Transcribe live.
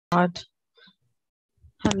start.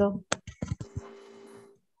 Hello.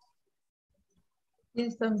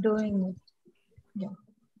 Yes, I'm doing it. Yeah.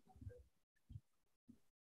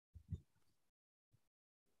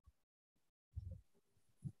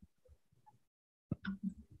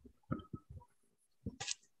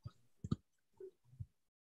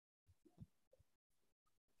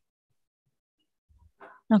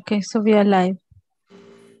 Okay, so we are live.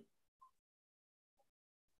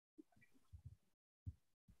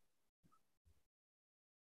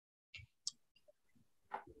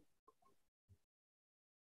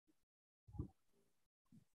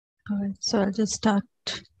 All right, so I'll just start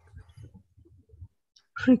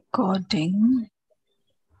recording.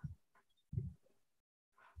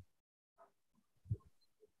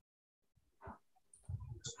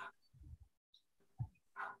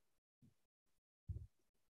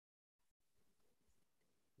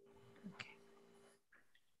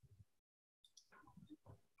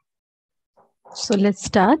 So let's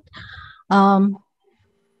start. Hello,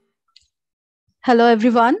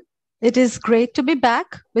 everyone. It is great to be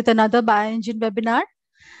back with another Bioingene webinar.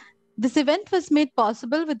 This event was made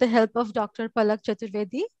possible with the help of Dr. Palak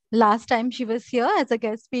Chaturvedi. Last time she was here as a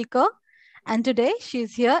guest speaker, and today she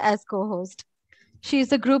is here as co-host. She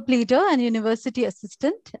is a group leader and university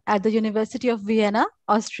assistant at the University of Vienna,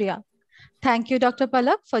 Austria. Thank you, Dr.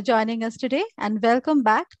 Palak, for joining us today, and welcome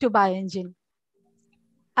back to Bioingene.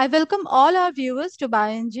 I welcome all our viewers to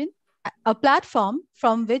Bioingene, a platform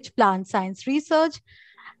from which plant science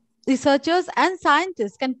researchers and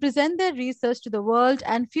scientists can present their research to the world,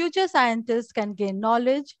 and future scientists can gain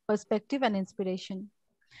knowledge, perspective, and inspiration.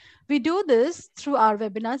 We do this through our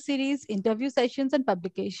webinar series, interview sessions, and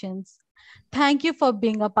publications. Thank you for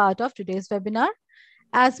being a part of today's webinar.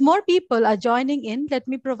 As more people are joining in, let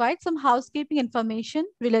me provide some housekeeping information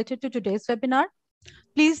related to today's webinar.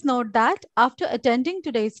 Please note that after attending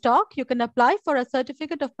today's talk, you can apply for a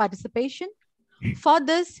certificate of participation. For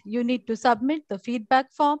this, you need to submit the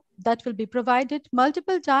feedback form that will be provided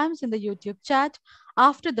multiple times in the YouTube chat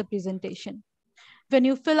after the presentation. When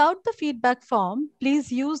you fill out the feedback form,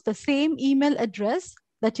 please use the same email address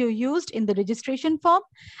that you used in the registration form,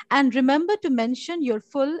 and remember to mention your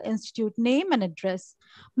full institute name and address.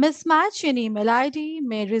 Mismatch in email ID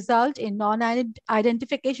may result in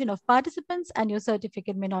non-identification of participants, and your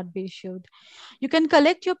certificate may not be issued. You can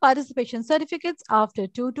collect your participation certificates after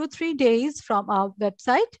 2 to 3 days from our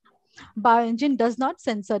website. Bioingene does not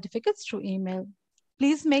send certificates through email.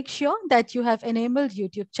 Please make sure that you have enabled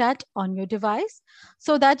YouTube chat on your device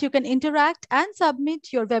so that you can interact and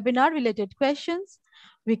submit your webinar related questions.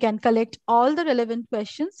 We can collect all the relevant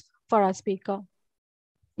questions for our speaker.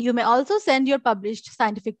 You may also send your published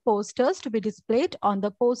scientific posters to be displayed on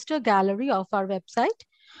the poster gallery of our website.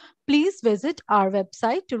 Please visit our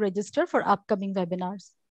website to register for upcoming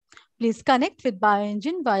webinars. Please connect with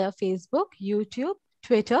Bioingene via Facebook, YouTube,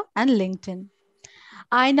 Twitter, and LinkedIn.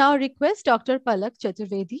 I now request Dr. Palak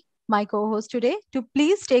Chaturvedi, my co-host today, to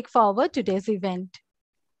please take forward today's event.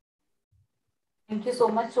 Thank you so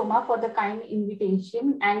much, Soma, for the kind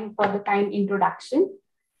invitation and for the kind introduction.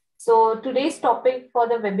 So today's topic for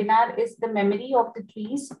the webinar is the memory of the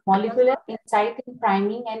trees, molecular insight in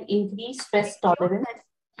priming and increased stress tolerance.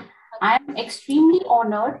 I am extremely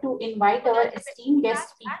honored to invite our esteemed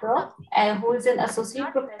guest speaker, who is an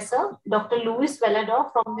associate professor, Dr.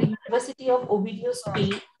 Valledor from the University of Oviedo,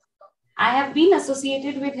 Spain. I have been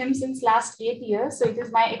associated with him since last 8 years, so it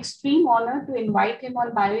is my extreme honor to invite him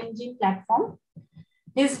on Bioingene platform.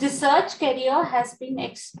 His research career has been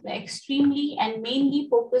extremely and mainly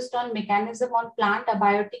focused on mechanism on plant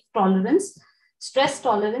abiotic tolerance, stress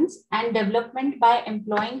tolerance, and development by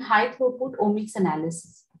employing high throughput omics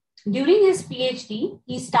analysis. During his PhD,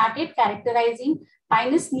 he started characterizing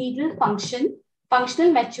Pinus needle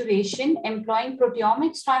functional maturation, employing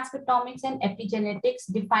proteomics, transcriptomics, and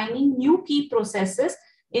epigenetics, defining new key processes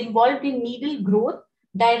involved in needle growth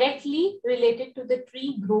directly related to the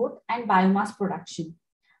tree growth and biomass production.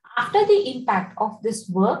 After the impact of this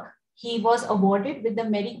work, he was awarded with the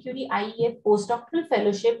Marie Curie IEF postdoctoral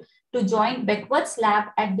fellowship to join Weckwerth's lab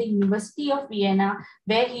at the University of Vienna,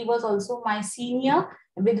 where he was also my senior,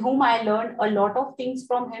 with whom I learned a lot of things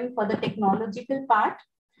from him for the technological part.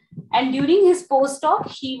 And during his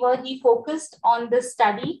postdoc, he focused on the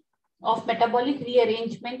study of metabolic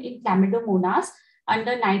rearrangement in chlamydomonas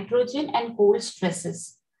under nitrogen and cold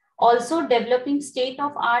stresses. Also developing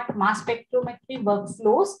state-of-art mass spectrometry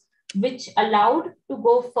workflows, which allowed to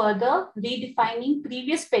go further, redefining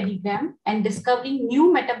previous pedigram and discovering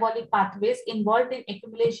new metabolic pathways involved in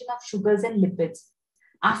accumulation of sugars and lipids.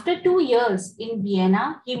 After 2 years in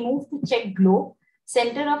Vienna, he moved to Czech Globe,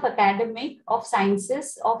 Center of Academic of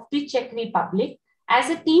Sciences of the Czech Republic as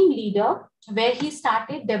a team leader, where he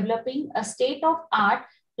started developing a state-of-art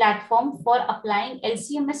platform for applying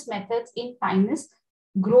LC-MS methods in Pinus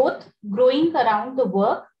growing around the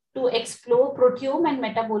work to explore proteome and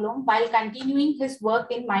metabolome while continuing his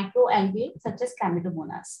work in microalgae such as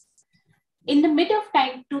Chlamydomonas. In the mid of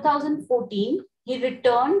 2014, he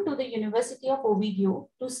returned to the University of Oviedo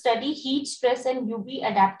to study heat stress and UV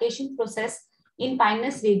adaptation process in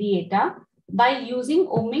Pinus radiata by using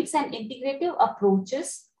omics and integrative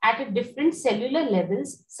approaches at different cellular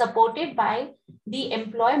levels supported by the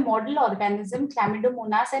employ model organism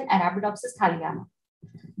Chlamydomonas and Arabidopsis thaliana.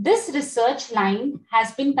 This research line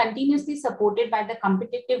has been continuously supported by the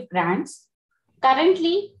competitive grants.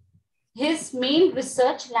 Currently, his main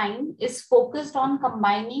research line is focused on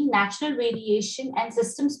combining natural variation and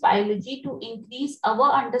systems biology to increase our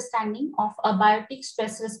understanding of abiotic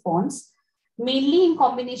stress response, mainly in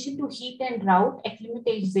combination to heat and drought,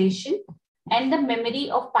 acclimatization, and the memory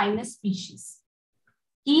of Pinus species.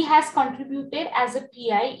 He has contributed as a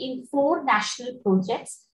PI in 4 national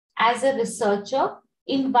projects, as a researcher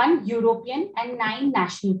in 1 European and 9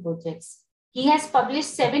 national projects. He has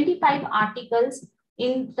published 75 articles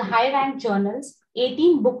in the high-ranked journals,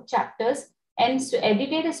 18 book chapters, and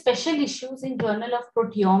edited special issues in Journal of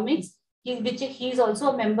Proteomics, which he is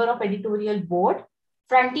also a member of editorial board,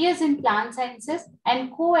 Frontiers in Plant Sciences,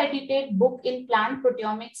 and co-edited book in Plant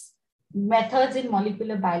Proteomics Methods in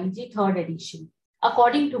Molecular Biology, 3rd edition.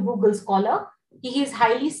 According to Google Scholar, he is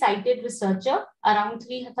highly cited researcher. Around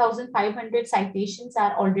 3,500 citations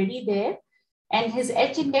are already there, and his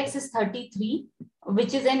H index is 33,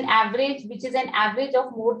 which is an average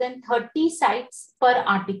of more than 30 cites per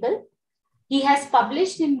article. He has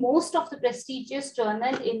published in most of the prestigious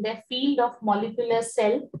journals in the field of molecular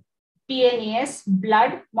cell, PNAS,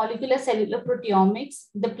 blood, molecular cellular proteomics,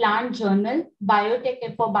 the Plant Journal,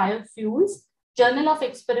 Biotech for Biofuels, Journal of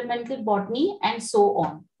Experimental Botany, and so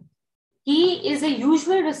on. He is a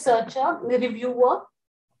usual researcher, reviewer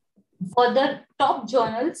for the top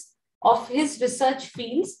journals of his research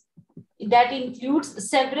fields. That includes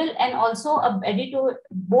several, and also a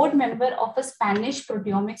board member of a Spanish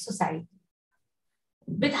proteomics society.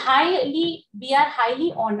 We are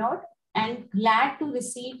highly honored and glad to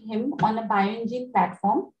receive him on a Bioingene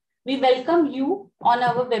platform. We welcome you on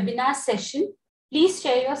our webinar session. Please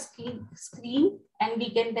share your screen and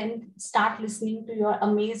we can then start listening to your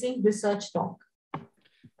amazing research talk.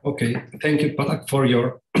 Okay, thank you, Palak, for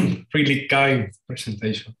your really kind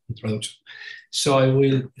presentation, introduction. So I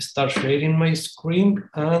will start sharing my screen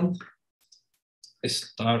and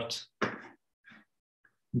start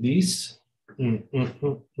this.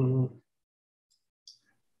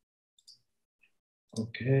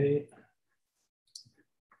 Okay.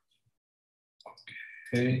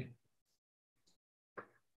 Okay.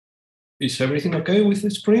 Is everything okay with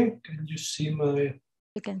the screen? Can you see my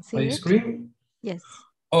screen? Yes.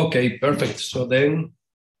 Okay, perfect. So then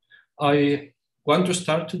I want to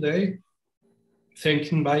start today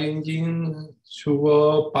thanking Bioingene,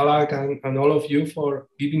 Sugo, Palak, and all of you for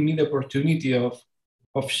giving me the opportunity of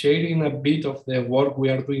sharing a bit of the work we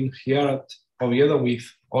are doing here at Oviedo with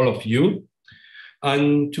all of you.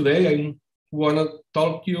 And today I want to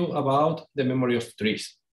talk to you about the memory of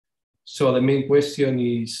trees. So the main question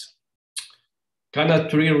is, can a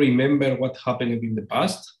tree remember what happened in the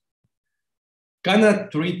past? Can a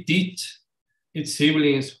tree teach its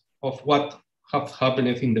siblings of what have happened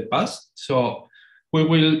in the past? So we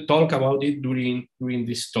will talk about it during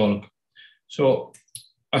this talk. So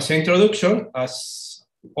as an introduction, as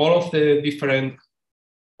all of the different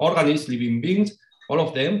organisms, living beings, all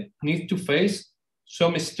of them need to face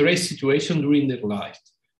some stress situation during their life.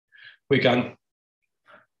 We can,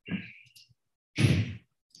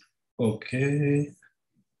 okay.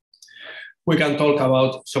 We can talk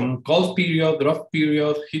about some cold period, drought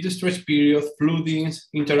period, heat stress period, floodings,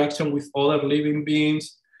 interaction with other living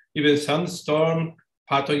beings, even sandstorm,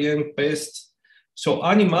 pathogen, pests. So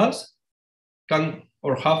animals can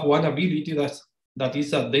or have one ability that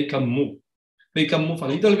is that they can move. They can move a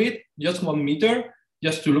little bit, just 1 meter,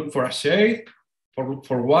 just to look for a shade,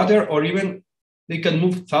 for water, or even they can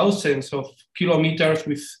move thousands of kilometers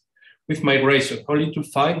with migration, only to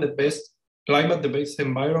find the best climate, the best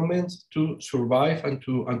environment to survive and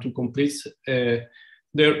to complete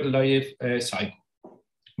their life cycle.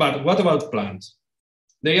 But what about plants?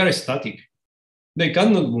 They are static. They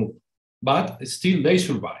cannot move, but still they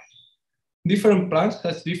survive. Different plants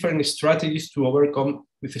have different strategies to overcome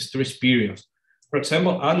with stress periods. For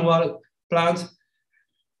example, annual plants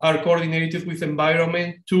are coordinated with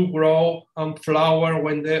environment to grow and flower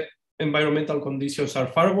when the environmental conditions are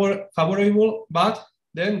favorable, but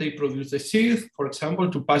then they produce the seeds, for example,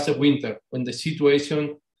 to pass the winter when the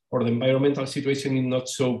situation or the environmental situation is not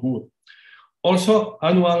so good. Also,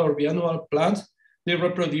 annual or biannual plants, they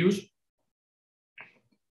reproduce,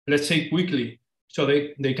 let's say, quickly. So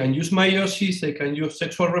they can use meiosis, they can use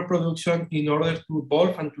sexual reproduction in order to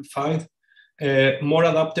evolve and to find more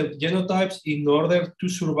adapted genotypes in order to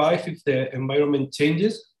survive if the environment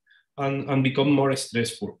changes and become more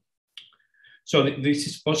stressful. So this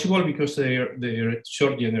is possible because they're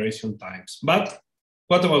short generation times. But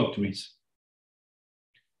what about trees?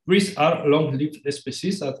 Trees are long-lived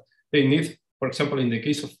species that they need, for example, in the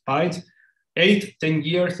case of pines, 8-10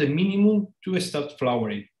 years the minimum to start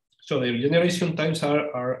flowering. So their generation times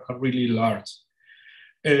are really large.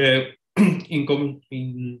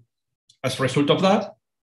 As a result of that,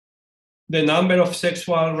 the number of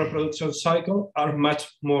sexual reproduction cycles are much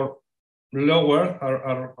more lower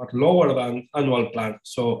than annual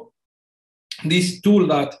plants. So this tool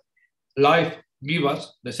that life gives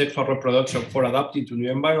us, the sexual reproduction for adapting to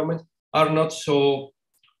new environments, are not so,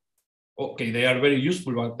 okay, they are very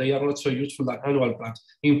useful, but they are not so useful than annual plants.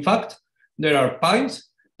 In fact, there are pines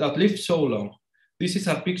that live so long. This is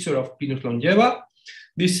a picture of Pinus longeva.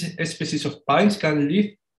 This species of pines can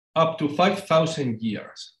live up to 5,000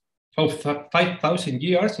 years. So 5,000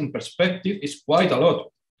 years in perspective is quite a lot.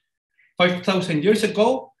 5,000 years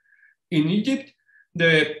ago in Egypt,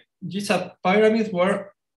 the Giza pyramids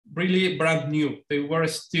were really brand new. They were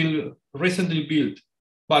still recently built.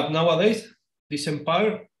 But nowadays, this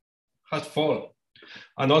empire has fallen.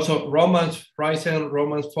 And also Romans rise and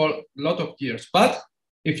Romans fall a lot of years. But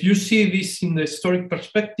if you see this in the historic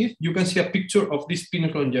perspective, you can see a picture of this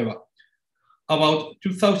Pinus longeva. About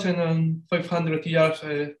 2,500 years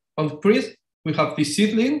on trees, we have this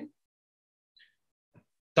seedling.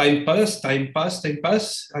 Time passed,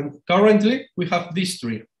 and currently we have this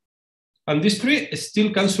tree. And this tree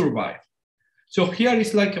still can survive. So here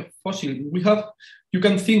is like a fossil. You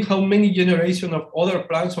can think how many generations of other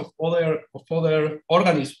plants, of other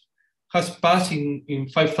organisms has passed in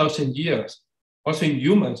 5,000 years. Also in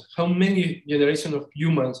humans, how many generations of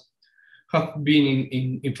humans have been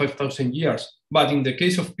in 5,000 years. But in the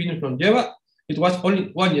case of Pinus longeva, it was only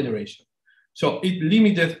one generation. So it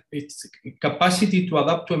limited its capacity to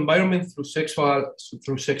adapt to environment through sexual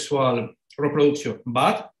reproduction.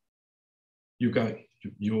 But you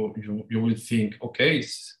will think, okay,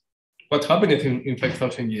 what happened in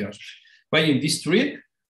 5,000 years? Imagine this tree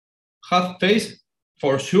has faced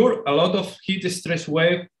for sure a lot of heat stress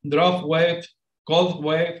wave, drought wave, cold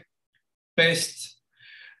wave, pests,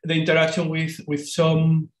 the interaction with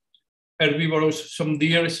some herbivores, some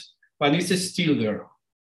deers, but it's still there.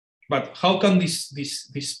 But how can this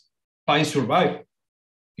pine survive?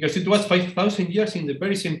 Because it was 5,000 years in the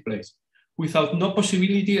very same place, without no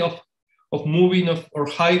possibility of moving or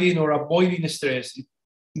hiding or avoiding stress.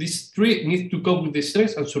 This tree needs to cope with the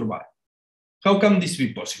stress and survive. How can this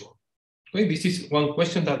be possible? Okay, this is one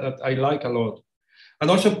question that I like a lot. And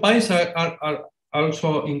also pines are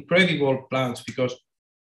also incredible plants because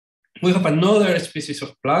we have another species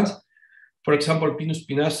of plants, for example, Pinus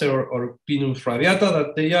pinaster or Pinus radiata,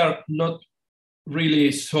 that they are not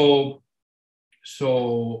really so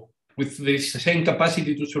with the same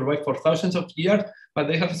capacity to survive for thousands of years, but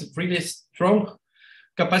they have a really strong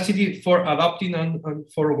capacity for adapting and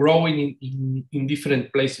for growing in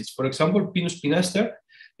different places. For example, Pinus pinaster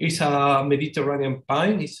is a Mediterranean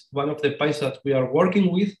pine. It's one of the pines that we are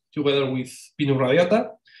working with together with Pinus radiata.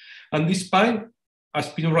 And this pine, as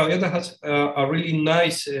Pinus radiata, has a really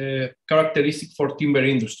nice characteristic for timber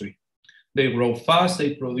industry. They grow fast,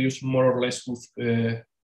 they produce more or less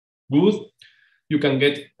wood. You can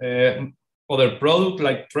get other products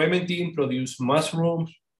like trementin, produce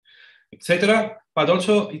mushrooms, etc. But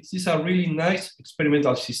also it is a really nice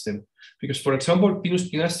experimental system because, for example, Pinus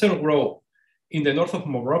pinaster grow in the north of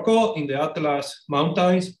Morocco, in the Atlas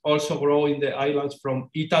Mountains, also grow in the islands from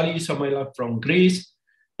Italy, some islands from Greece.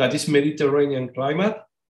 That is Mediterranean climate,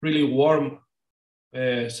 really warm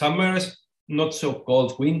summers, not so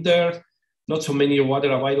cold winters, not so many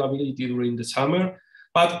water availability during the summer.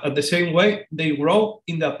 But at the same way, they grow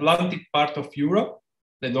in the Atlantic part of Europe,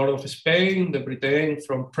 the north of Spain, the Britain,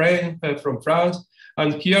 from France.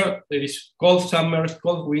 And here there is cold summers,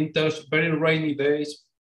 cold winters, very rainy days,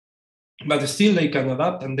 but still they can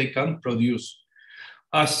adapt and they can produce.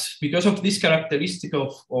 Because of this characteristic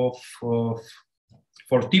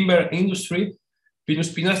for timber industry,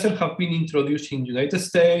 Pinus pinaster have been introduced in United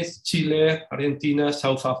States, Chile, Argentina,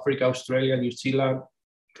 South Africa, Australia, New Zealand,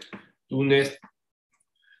 Tunis,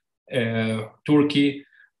 Turkey,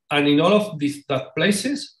 and in all of these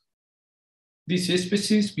places, this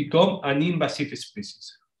species become an invasive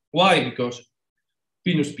species. Why? Because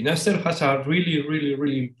Pinus pinaster has a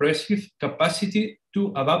really impressive capacity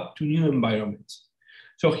to adapt to new environments.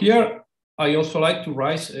 So here, I also like to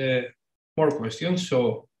raise more questions.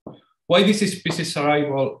 So why these species are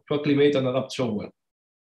able to acclimate and adapt so well?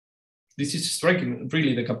 This is striking,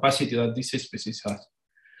 really, the capacity that this species has.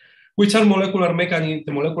 Which are the molecular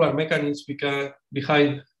mechanisms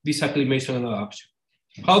behind this acclimation and adaptation?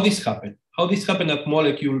 How this happen? How this happen at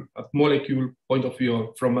molecule point of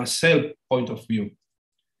view, from a cell point of view?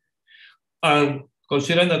 And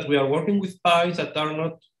considering that we are working with pines that are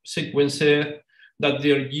not sequenced, that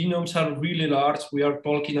their genomes are really large, we are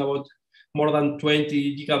talking about more than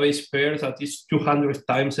 20 gigabase pairs, that is 200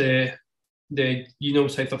 times the genome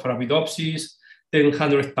size of Arabidopsis,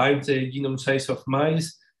 100 times the genome size of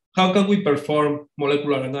mice. How can we perform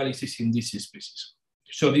molecular analysis in this species?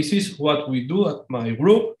 So this is what we do at my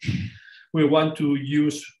group. We want to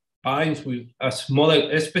use pines as model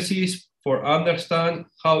species for understand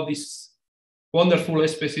how these wonderful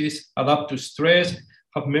species adapt to stress,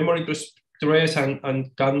 have memory to stress,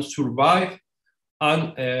 and can survive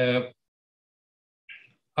and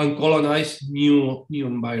colonize new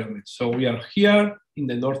environments. So we are here in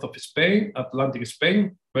the north of Spain, Atlantic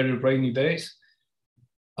Spain, very rainy days.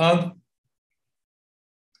 And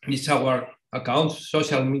these are our accounts,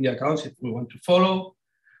 social media accounts, if we want to follow.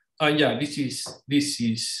 And yeah, this is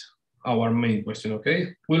our main question,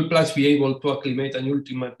 okay? Will plants be able to acclimate and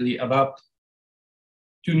ultimately adapt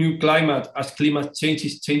to new climate as climate change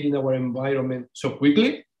is changing our environment so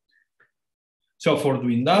quickly? So for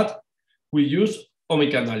doing that, we use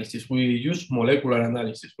omic analysis, we use molecular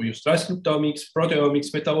analysis, we use transcriptomics,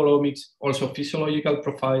 proteomics, metabolomics, also physiological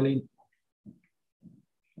profiling.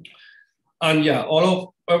 And yeah,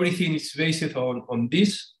 everything is based on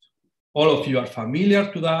this. All of you are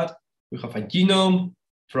familiar to that. We have a genome.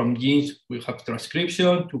 From genes, we have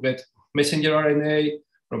transcription to get messenger RNA.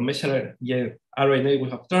 From messenger RNA, we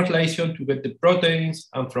have translation to get the proteins.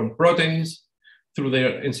 And from proteins, through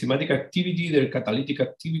their enzymatic activity, their catalytic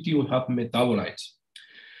activity, we have metabolites.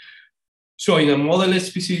 So in a model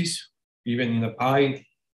species, even in a pine,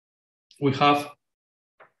 we have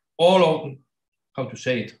we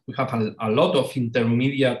have a lot of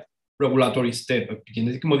intermediate regulatory steps,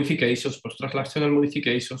 epigenetic modifications,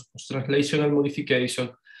 post-translational modification.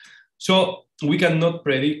 So we cannot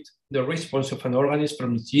predict the response of an organism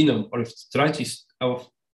from its genome or its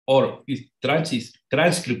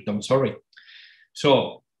transcriptome, sorry.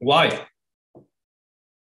 So why?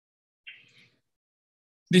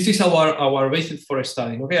 This is our basis for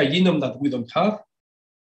studying, okay? A genome that we don't have,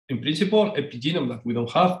 in principle, epigenome that we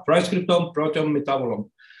don't have, transcriptome, proteome, metabolome.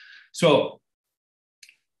 So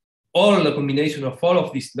all the combination of all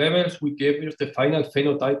of these levels, we give you the final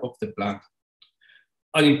phenotype of the plant.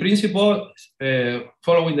 And in principle,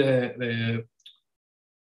 following the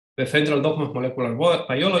central dogma of molecular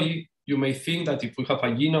biology, you may think that if we have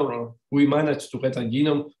a genome or we manage to get a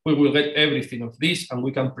genome, we will get everything of this and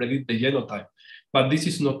we can predict the genotype. But this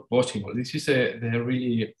is not possible. This is the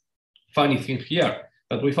really funny thing here,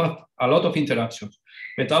 that we have a lot of interactions.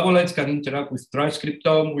 Metabolites can interact with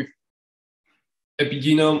transcriptome, with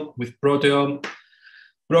epigenome, with proteome.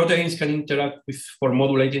 Proteins can interact for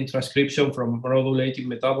modulating transcription, from modulating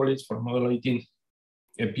metabolites, for modulating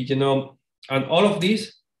epigenome. And all of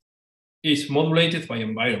this is modulated by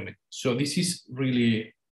environment. So this is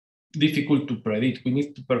really difficult to predict. We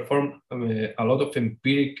need to perform a lot of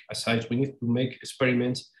empiric assays. We need to make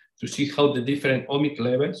experiments to see how the different omic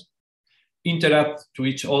levels interact to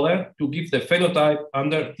each other to give the phenotype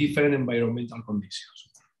under different environmental conditions.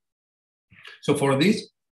 So for this,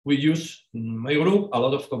 we use in my group a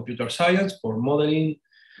lot of computer science for modeling,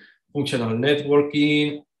 functional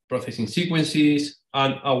networking, processing sequences,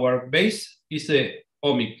 and our base is the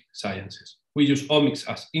omic sciences. We use omics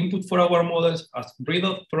as input for our models, as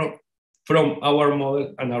readout from our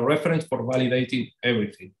model, and a reference for validating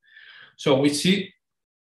everything. So we see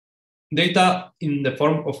data in the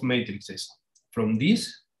form of matrices. From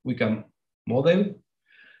this, we can model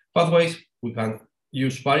pathways, we can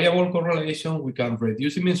use variable correlation, we can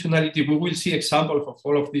reduce dimensionality. We will see examples of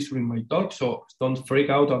all of this during my talk, so don't freak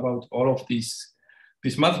out about all of this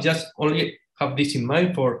math, just only have this in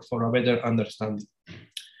mind for a better understanding.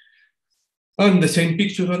 And the same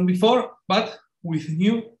picture than before, but with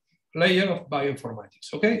new layer of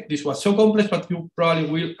bioinformatics, okay? This was so complex, but you probably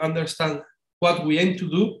will understand what we aim to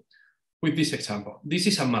do with this example. This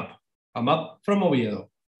is a map from Oviedo.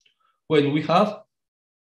 When we have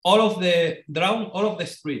all of the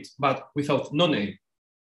streets, but without no name,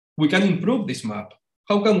 we can improve this map.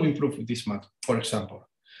 How can we improve this map, for example?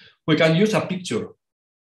 we can use a picture,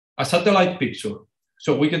 a satellite picture.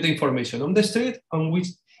 So we get the information on the street and we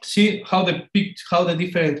see how the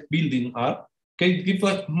different buildings are. Okay, give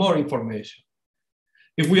us more information.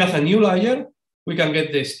 If we have a new layer, we can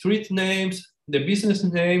get the street names, the business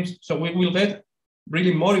names. So we will get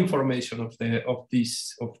really more information of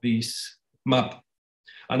this map.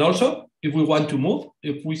 And also, if we want to move,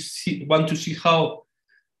 if we want to see how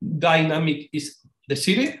dynamic is the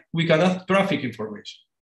city, we can add traffic information.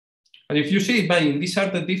 And if you see, these are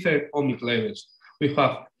the different omic levels. We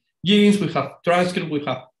have genes, we have transcripts, we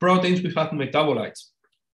have proteins, we have metabolites.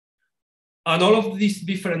 And all of these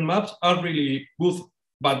different maps are really good,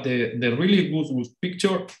 but the really good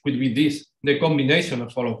picture will be this, the combination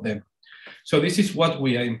of all of them. So this is what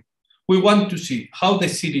we aim. We want to see how the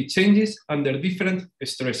city changes under different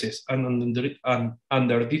stresses and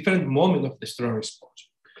under different moments of the stress response.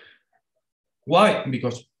 Why?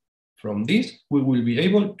 Because from this, we will be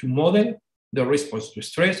able to model the response to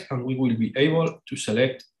stress, and we will be able to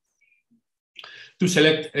select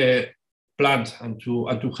plants and to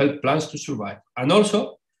help plants to survive. And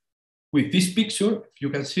also, with this picture, you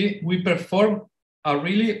can see we perform a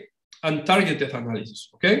really untargeted analysis,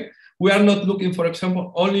 okay? We are not looking, for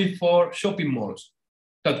example, only for shopping malls,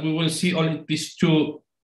 that we will see only these two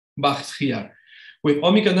bags here. With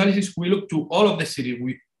omic analysis, we look to all of the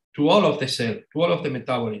city, to all of the cell, to all of the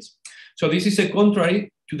metabolites. So this is a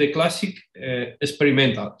contrary to the classic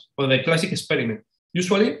experimental, or the classic experiment.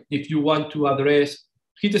 Usually, if you want to address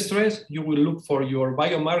heat stress, you will look for your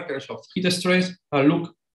biomarkers of heat stress and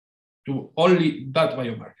look to only that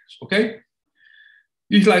biomarkers, okay?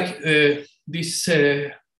 It's like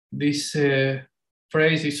this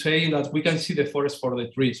phrase is saying that we can see the forest for the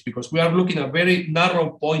trees, because we are looking at a very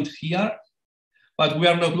narrow point here, but we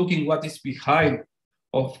are not looking what is behind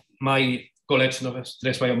of my collection of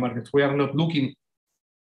stress biomarkers. We are not looking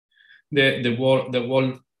the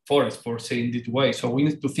whole forest, for saying it way. So we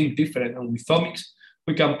need to think different. And with omics,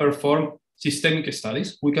 we can perform systemic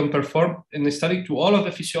studies. We can perform a study to all of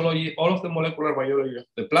the physiology, all of the molecular biology of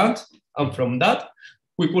the plant. And from that,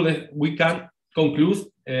 we can conclude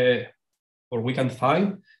or we can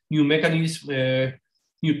find new mechanisms,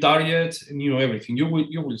 new targets, new everything. You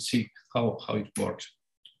will see how it works.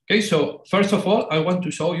 Okay, so first of all, I want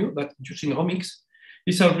to show you that using omics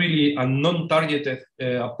is a really non-targeted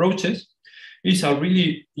approaches. It's a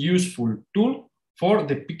really useful tool for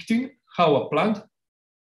depicting how a plant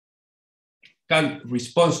can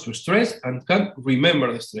respond to stress and can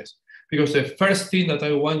remember the stress. Because the first thing that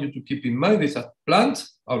I want you to keep in mind is that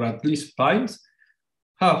plants, or at least pines,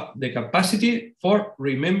 have the capacity for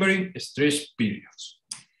remembering stress periods.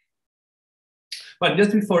 But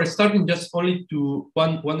just before starting, just only to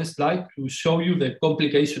one slide to show you the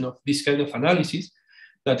complication of this kind of analysis.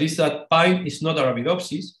 That is that pine is not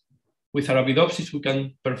Arabidopsis. With Arabidopsis, we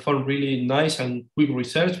can perform really nice and quick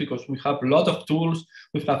research because we have a lot of tools.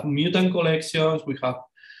 We have mutant collections. We have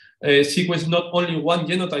sequenced not only one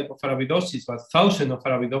genotype of Arabidopsis, but thousands of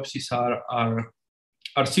Arabidopsis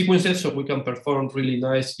are sequences, so we can perform really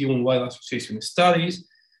nice human-wide association studies.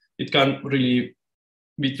 It can really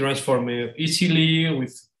be transformed easily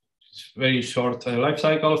with very short life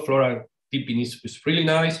cycle. Floral tipping is really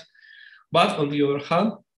nice. But on the other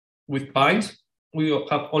hand, with pines, we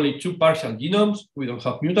have only 2 partial genomes. We don't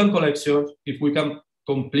have mutant collections. If we can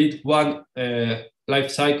complete one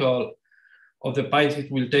life cycle of the pines,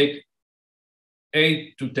 it will take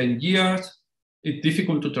 8 to 10 years. It's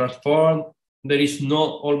difficult to transform. There is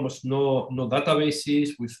almost no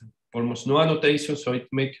databases with almost no annotation, so it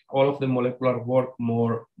makes all of the molecular work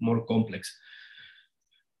more complex.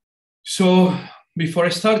 So before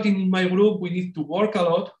starting in my group, we need to work a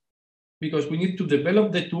lot because we need to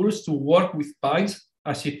develop the tools to work with pines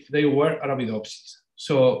as if they were Arabidopsis.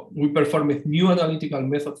 So we performed new analytical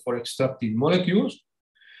method for extracting molecules.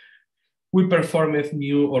 We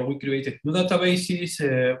created new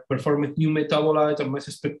databases, performed new metabolite and mass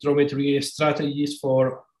spectrometry strategies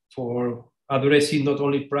for addressing not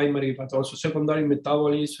only primary but also secondary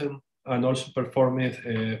metabolism, and also performed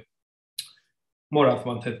more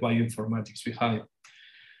advanced bioinformatics behind.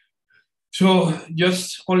 So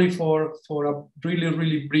just only for a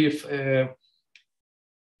really brief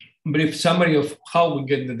summary of how we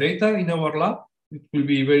get the data in our lab. It will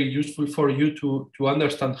be very useful for you to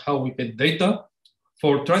understand how we get data.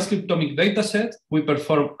 For transcriptomic data set, we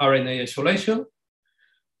perform RNA isolation,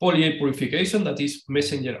 poly-A purification, that is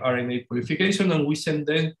messenger RNA purification, and we send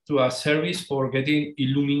them to a service for getting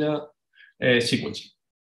Illumina sequencing.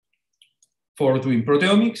 For doing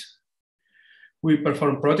proteomics, we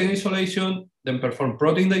perform protein isolation, then perform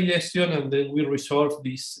protein digestion, and then we resolve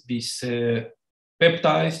this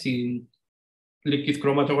peptides in liquid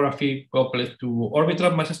chromatography coupled to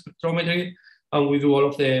orbital mass spectrometry, and we do all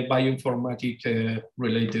of the bioinformatic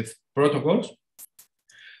related protocols.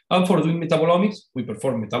 And for doing metabolomics, we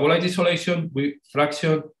perform metabolite isolation, we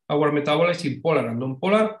fraction our metabolites in polar and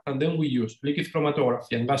non-polar, and then we use liquid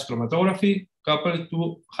chromatography and gas chromatography coupled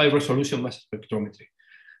to high-resolution mass spectrometry.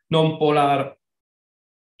 Non-polar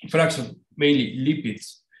fraction, mainly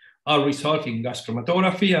lipids, are resolved in gas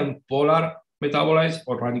chromatography, and polar metabolites,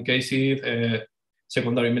 organic acid,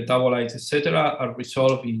 secondary metabolites, etc., are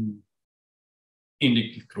resolved in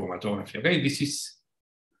liquid chromatography. Okay, this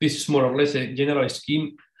is more or less a general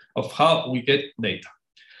scheme of how we get data.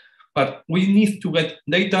 But we need to get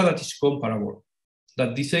data that is comparable,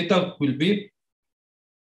 that this data will be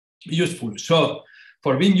useful. So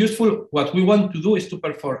for being useful, what we want to do is to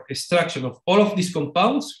perform extraction of all of these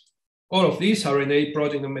compounds, all of these RNA,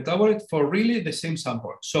 protein, and metabolite for really the same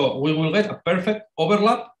sample. So we will get a perfect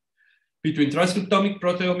overlap between transcriptomics,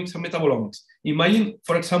 proteomics, and metabolomics. Imagine,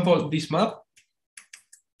 for example, this map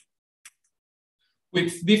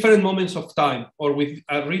with different moments of time, or with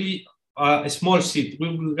a really small sheet.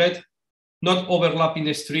 We will get not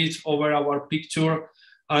overlapping streets over our picture,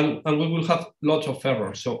 and we will have lots of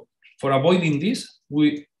errors. So for avoiding this,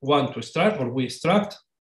 we want to extract, or we extract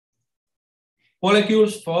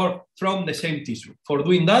molecules from the same tissue. For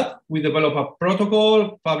doing that, we develop a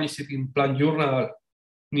protocol, published in Plant Journal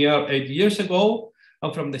near 8 years ago,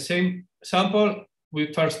 and from the same sample,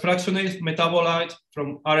 we first fractionate metabolites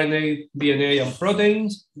from RNA, DNA, and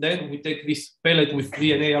proteins. Then we take this pellet with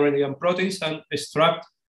DNA, RNA, and proteins and extract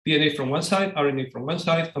DNA from one side, RNA from one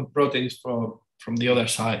side, and proteins from the other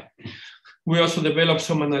side. We also develop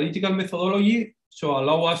some analytical methodology, so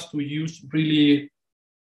allow us to use really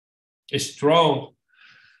strong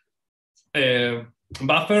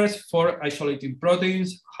buffers for isolating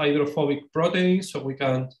proteins, hydrophobic proteins, so we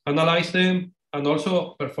can analyze them and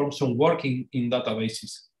also perform some work in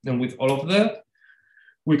databases. And with all of that,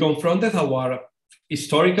 we confronted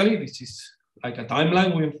historically, this is like a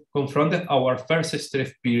timeline, we confronted our first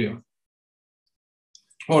stress period,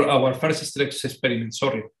 or our first stress experiment,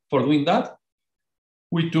 sorry. For doing that,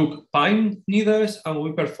 we took pine needles and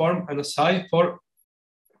we performed an assay for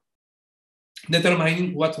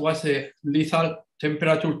determining what was the lethal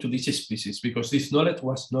temperature to this species, because this knowledge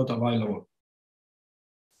was not available.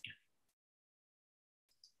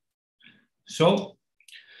 So,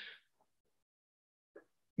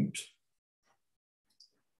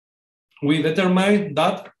 we determined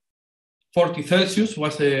that 40 Celsius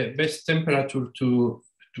was the best temperature to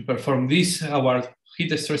perform this, our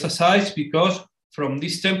heat stress assays, because from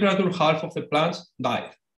this temperature, half of the plants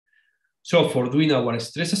died. So for doing our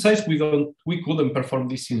stress assays, we couldn't perform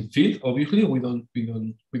this in field. Obviously, we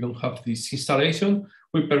don't have this installation.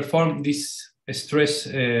 We performed this stress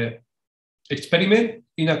experiment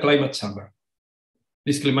in a climate chamber.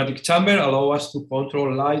 This climatic chamber allows us to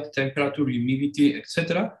control light, temperature, humidity,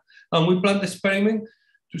 etc. And we planned the experiment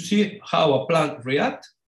to see how a plant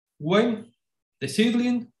reacts when the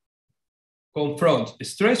seedling confronts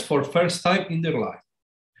stress for first time in their life.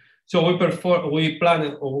 So we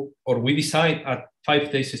planned or we designed a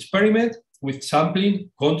 5 days experiment with sampling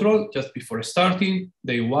control just before starting,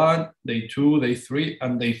 day 1, day 2, day 3,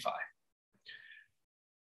 and day 5.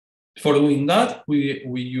 For doing that, we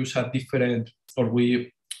use a different, or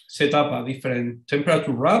we set up a different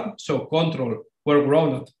temperature ramp. So control were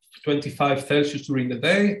grown at 25 Celsius during the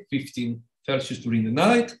day, 15 Celsius during the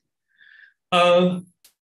night.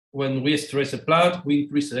 When we stress the plant, we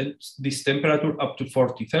increase this temperature up to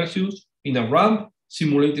 40 Celsius in a ramp,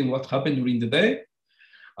 simulating what happened during the day.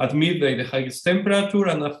 At midday, the highest temperature,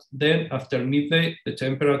 and then after midday, the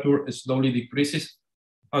temperature slowly decreases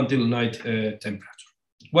until night temperature.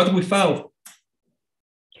 What we found,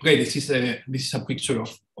 okay, this is a picture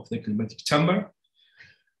of the climatic chamber.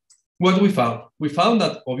 What we found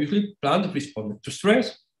that obviously plant responded to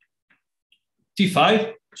stress.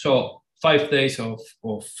 T5, so 5 days of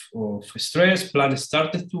stress, plant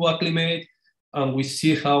started to acclimate, and we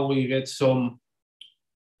see how we get some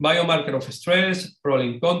biomarker of stress,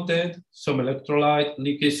 proline content, some electrolyte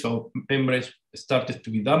leakage, so membranes started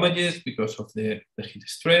to be damaged because of the heat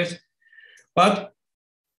stress. But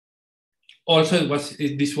also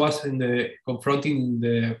this was confronting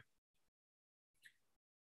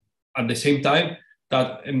at the same time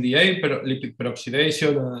that MDA, lipid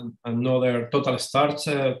peroxidation, and other total starch,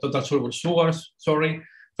 total soluble sugars,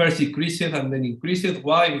 first decreased and then increased.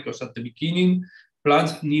 Why? Because at the beginning,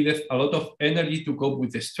 plants needed a lot of energy to cope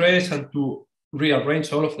with the stress and to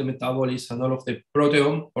rearrange all of the metabolism and all of the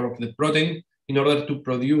proteome or of the protein in order to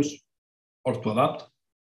produce or to adapt,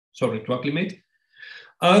 to acclimate.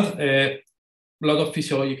 And a lot of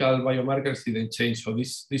physiological biomarkers didn't change. So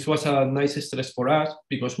this was a nice stress for us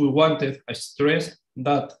because we wanted a stress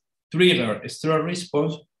that trigger a stress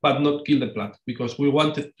response, but not kill the plant, because we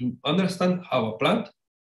wanted to understand how a plant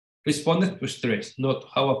responded to stress, not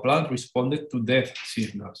how a plant responded to death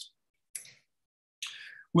signals.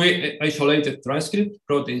 We isolated transcript,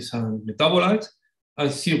 proteins, and metabolites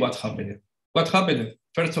and see what happened. What happened?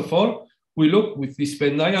 First of all, we looked with this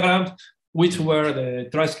Venn diagram, which were the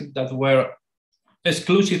transcripts that were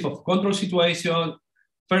exclusive of control situation,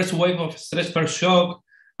 first wave of stress, first shock,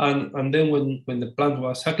 and then when the plant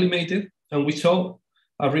was acclimated, and we saw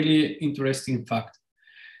a really interesting fact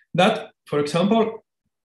that, for example,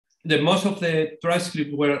 the most of the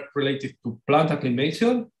transcripts were related to plant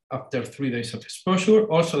acclimation after 3 days of exposure,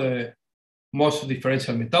 also the most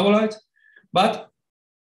differential metabolites, but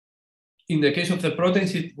in the case of the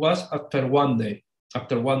proteins, it was after 1 day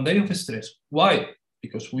of stress. Why?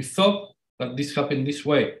 Because we thought that this happened this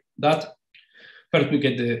way, that first we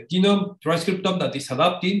get the genome transcriptome that is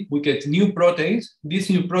adapting, we get new proteins. These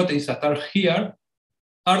new proteins that are here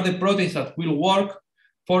are the proteins that will work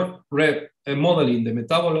for remodeling the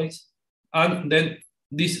metabolites, and then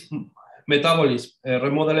this metabolism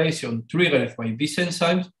remodelation triggered by these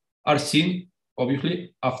enzymes are seen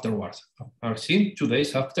obviously afterwards, are seen 2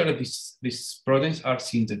 days after these proteins are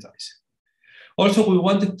synthesized. Also, we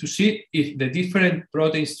wanted to see if the different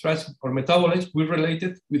proteins, transcripts, or metabolites were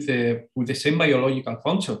related with the same biological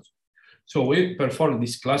functions. So we performed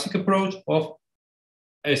this classic approach of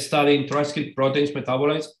studying transcript, proteins,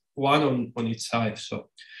 metabolites, one on each side. So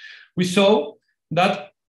we saw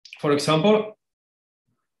that, for example,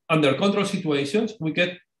 under control situations, we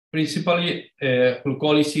get principally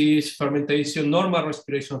glucolysis, fermentation, normal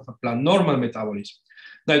respiration of a plant, normal metabolism,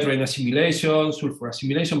 nitrogen assimilation, sulfur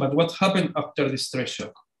assimilation. But what happened after the stress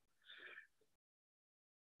shock?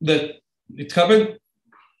 It happened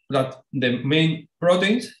that the main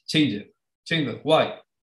proteins changed. Why?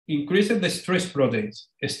 Increased the stress proteins,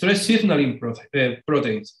 stress signaling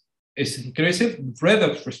proteins, increased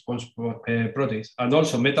redox response proteins, and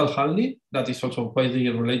also metal handling, that is also quite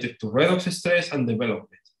related to redox stress and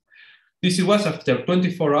development. This was after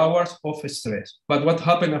 24 hours of stress. But what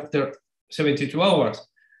happened after 72 hours?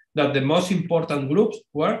 That the most important groups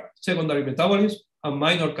were secondary metabolism and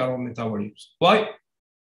minor carbon metabolism. Why?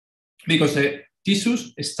 Because the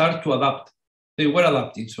tissues start to adapt. They were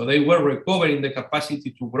adapting, so they were recovering the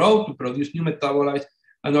capacity to grow, to produce new metabolites,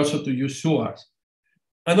 and also to use sugars.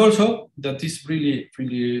 And also, that is really,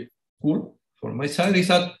 really cool for my side, is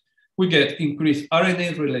that we get increased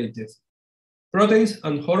RNA-related proteins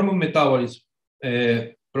and hormone metabolism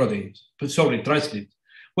transcripts.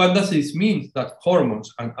 What does this mean? That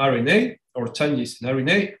hormones and RNA, or changes in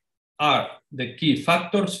RNA, are the key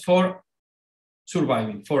factors for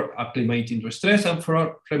surviving, for acclimating to stress, and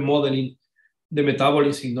for remodeling the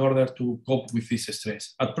metabolism in order to cope with this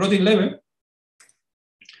stress. At protein level,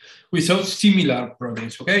 we saw similar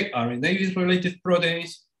proteins, okay? RNA-related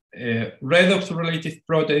proteins, redox-related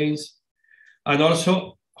proteins, and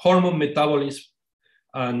also hormone metabolism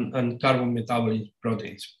and carbon metabolism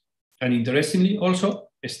proteins. And interestingly, also,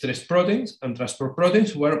 stress proteins and transport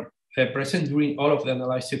proteins were present during all of the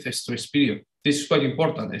analysis stress period. This is quite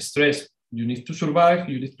important. Stress, you need to survive,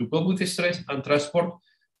 you need to cope with the stress, and transport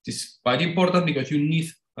is quite important because you need,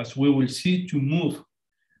 as we will see, to move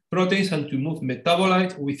proteins and to move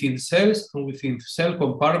metabolites within cells and within cell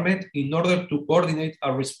compartment in order to coordinate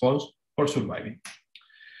a response for surviving.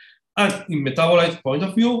 And in metabolite point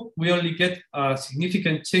of view, we only get a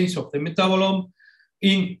significant change of the metabolome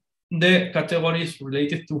in the categories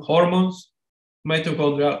related to hormones,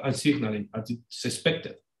 mitochondria, and signaling, as it's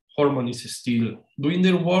expected. Hormone is still doing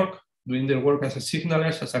their work as a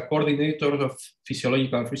signalers, as a coordinator of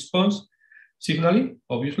physiological response, signaling,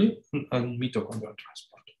 obviously, and mitochondrial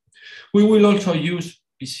transport. We will also use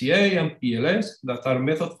PCA and PLS, that are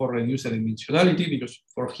methods for reduced dimensionality, because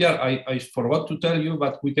for here, I forgot to tell you,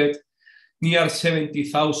 but we get near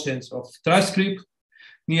 70,000 of transcript,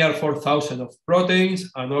 near 4,000 of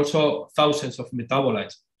proteins, and also thousands of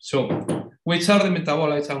metabolites. So which are the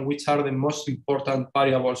metabolites and which are the most important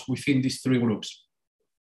variables within these three groups?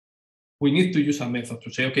 We need to use a method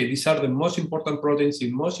to say, okay, these are the most important proteins,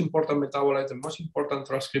 the most important metabolites, the most important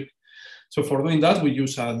transcript. So for doing that, we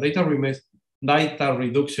use a data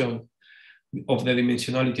reduction of the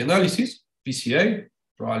dimensionality analysis, PCA,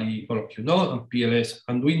 probably all of you know, and PLS.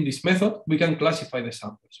 And doing this method, we can classify the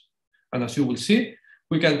samples. And as you will see,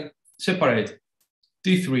 we can separate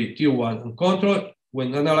T3, T1, and control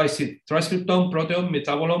when analyzing transcriptome, proteome,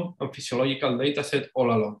 metabolome, and physiological data set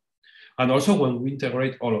all along. And also when we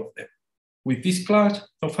integrate all of them. with this class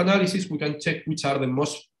of analysis, we can check which are the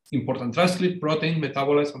most important transcript, protein,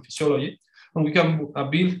 metabolites, and physiology, and we can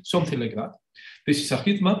build something like that. This is a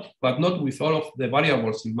heat map, but not with all of the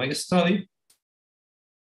variables in my study,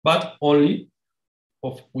 but only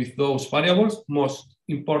with those variables most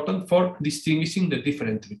important for distinguishing the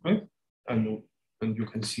different treatment. And you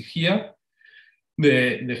can see here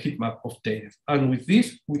the heat map obtained. And with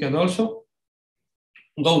this, we can also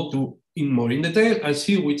go more in detail and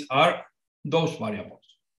see which are those variables.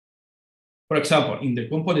 For example, in the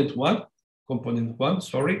component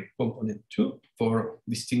 2, for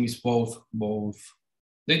distinguish both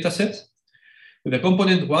data sets. With the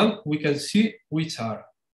component 1, we can see which are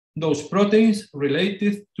those proteins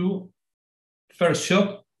related to first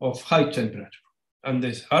shock of high temperature. And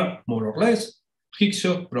these are more or less heat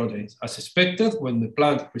shock proteins. As expected, when the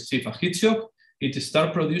plant receives a heat shock, it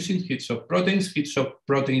starts producing heat shock proteins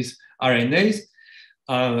RNAs,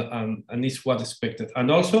 and it's what expected.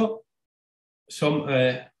 And also some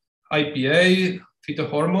IPA,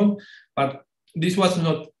 phytohormone, but this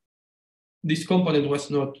component was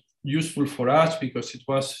not useful for us because it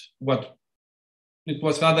was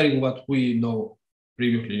gathering what we know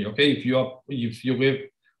previously. Okay, if you give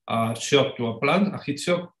a shock to a plant, a heat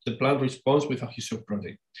shock, the plant responds with a heat shock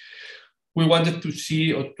protein. We wanted to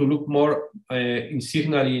see or to look more in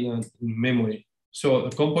signaling and in memory. So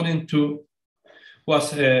the component 2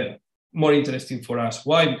 was more interesting for us.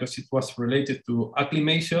 Why? Because it was related to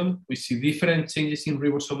acclimation. We see different changes in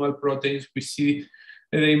ribosomal proteins. We see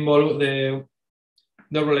the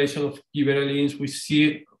relation of gibberellins. We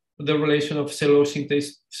see the relation of cellulose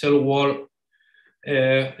synthase, cell wall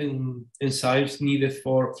enzymes needed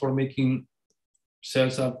for making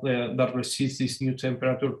cells that resist this new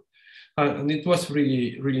temperature. And it was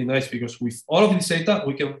really, really nice because with all of this data,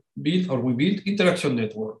 we build interaction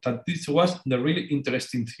network. That this was the really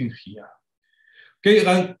interesting thing here. Okay,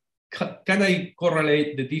 and can I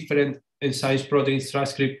correlate the different enzymes, proteins,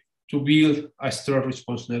 transcript to build a stress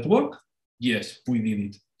response network? Yes, we did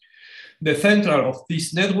it. The central of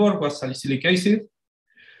this network was salicylic acid,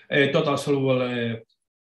 total soluble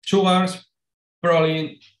sugars,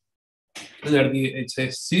 proline,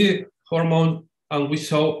 NRDHSC hormone, and we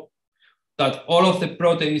saw that all of the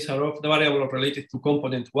proteins are of the variable related to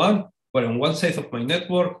component 1 were on one side of my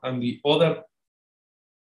network, and the other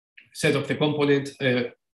set of the component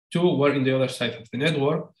 2 were in the other side of the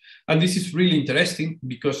network. And this is really interesting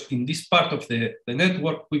because in this part of the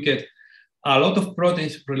network, we get a lot of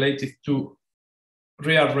proteins related to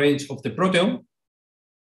rearrange of the proteome,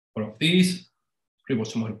 all of these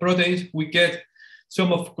ribosomal proteins. We get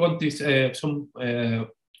some of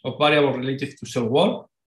variable related to cell wall.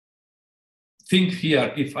 Think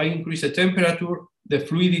here, if I increase the temperature, the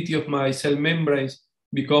fluidity of my cell membranes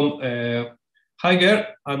become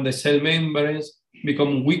higher and the cell membranes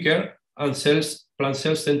become weaker and plant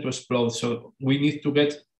cells tend to explode. So we need to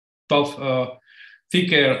get tough,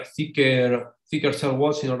 thicker cell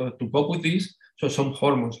walls in order to cope with this. So some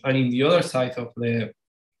hormones. And in the other side of the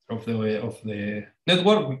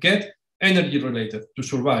network, we get energy related to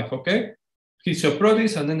survive, okay? Heat shock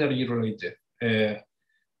proteins and energy related.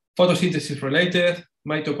 Photosynthesis related,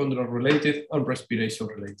 mitochondrial related, and respiration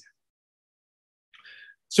related.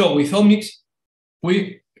 So with omics,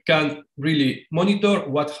 we can really monitor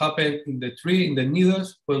what happened in the tree, in the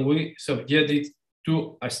needles, when we subject it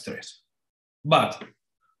to a stress. But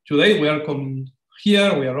today we are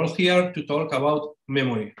all here to talk about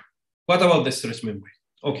memory. What about the stress memory?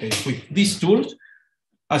 Okay, with these tools,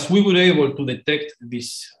 as we were able to detect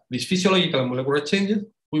these physiological and molecular changes,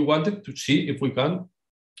 we wanted to see if we can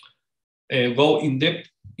go in depth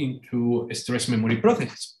into stress memory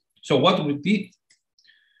processes. So what we did,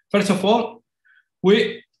 first of all,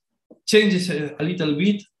 we changed a little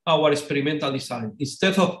bit our experimental design.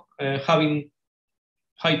 Instead of having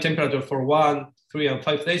high temperature for 1, 3, and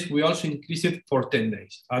 5 days, we also increased it for 10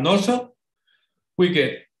 days. And also, we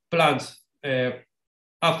get plants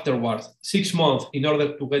afterwards 6 months in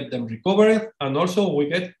order to get them recovered. And also, we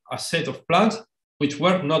get a set of plants which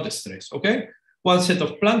were not stressed, okay? One set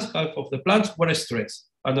of plants, half of the plants were stressed.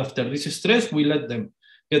 And after this stress, we let them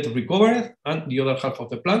get recovered, and the other half of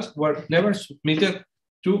the plants were never submitted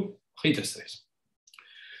to heat stress.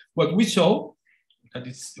 What we saw, that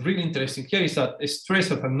is really interesting here, is that a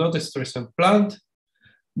stressed and not stressed plant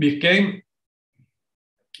became,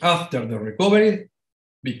 after the recovery,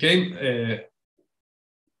 became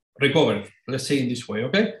recovered, let's say in this way,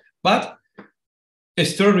 okay? But a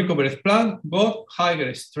stress recovered plant got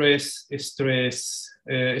higher stomatal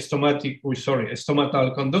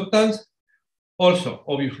conductance, also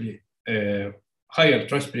obviously higher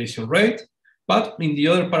transpiration rate, But in the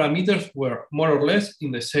other parameters were more or less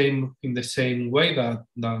in the same way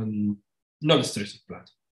than non-stressed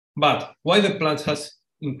plants. But why the plant has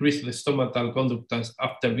increased the stomatal conductance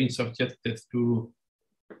after being subjected to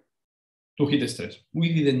heat stress? We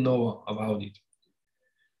didn't know about it.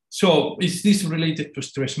 So is this related to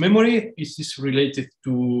stress memory? Is this related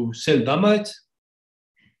to cell damage?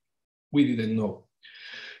 We didn't know.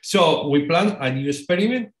 So we planned a new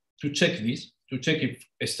experiment to check this, to check if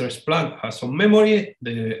a stress plant has some memory,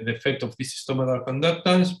 the effect of this stomatal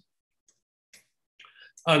conductance.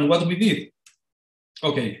 And what we did?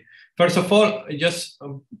 Okay, first of all, just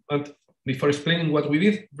before explaining what we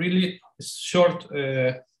did, really short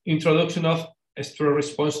introduction of stress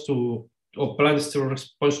response or plant stress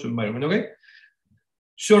response to environment, okay?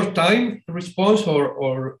 Short time response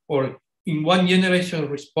or in one generation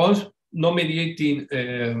response, no mediating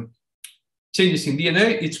changes in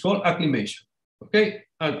DNA, it's called acclimation, okay?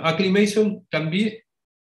 And acclimation can be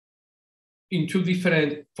in two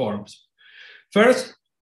different forms. First,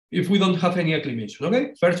 if we don't have any acclimation,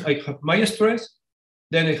 okay? First, I have my stress,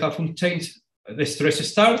 then I have a change, the stress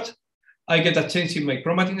starts, I get a change in my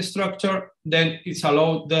chromatin structure, then it's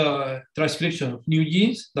allowed the transcription of new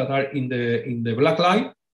genes that are in the black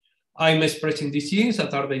line. I'm expressing these genes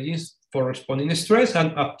that are the genes for responding stress,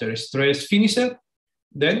 and after stress finishes,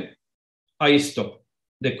 then I stop.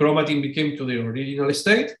 The chromatin became to the original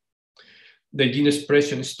state, the gene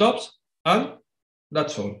expression stops, and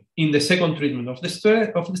that's all. In the second treatment of the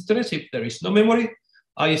stress, if there is no memory,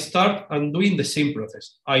 I start undoing the same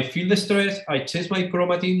process. I feel the stress, I change my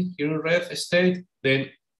chromatin here in red state, then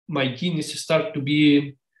my genes start to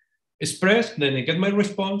be expressed, then I get my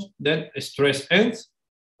response, then stress ends,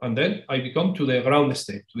 and then I become to the ground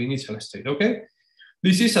state, to the initial state, okay?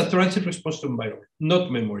 This is a transient response to environment,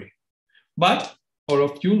 not memory. But all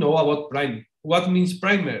of you know about priming. What means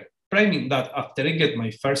primer? Priming that after I get my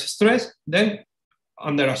first stress, then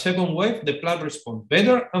under a second wave, the plant responds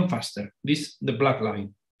better and faster. This is the black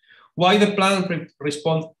line. Why the plant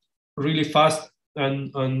responds really fast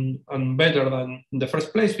and better than in the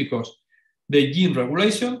first place? Because the gene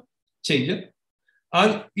regulation changed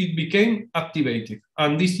and it became activated.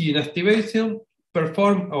 And this gene activation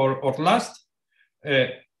perform or last,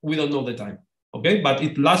 we don't know the time, okay? But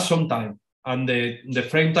it lasts some time. And the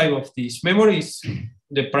frame time of this memory is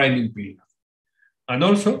the priming period. And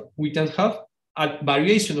also, we can have a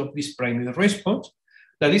variation of this priming response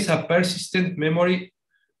that is a persistent memory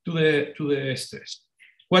to the stress.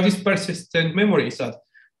 What is persistent memory? Is that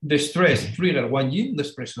the stress triggers one gene, the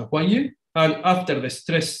expression of one gene, and after the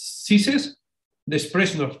stress ceases, the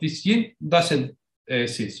expression of this gene doesn't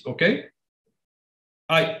cease, okay?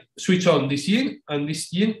 I switch on this gene, and this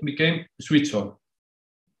gene became switched on,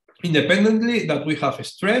 independently that we have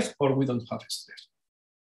stress or we don't have stress.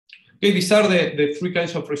 Okay, these are the three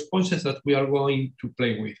kinds of responses that we are going to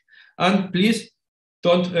play with. And please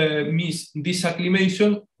don't miss this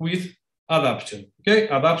acclimation with adaptation. Okay,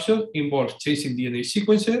 adaptation involves changing DNA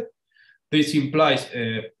sequences. This implies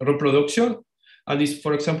reproduction, and is,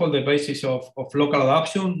 for example, the basis of local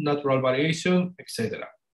adaptation, natural variation, etc.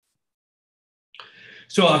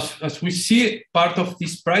 So as we see, part of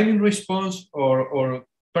this priming response or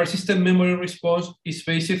persistent memory response is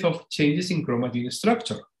based on changes in chromatin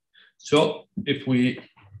structure. So if we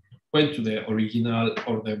went to the original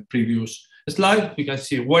or the previous slide, we can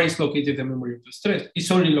see where is located the memory of the stress. It's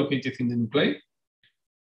only located in the nuclei,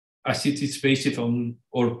 as it is based on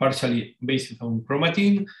or partially based on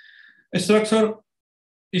chromatin structure.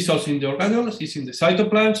 It's also in the organelles, it's in the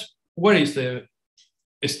cytoplasm. Where is the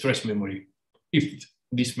stress memory? If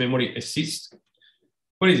this memory exists,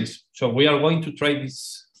 where is this? So we are going to try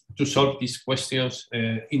this to solve these questions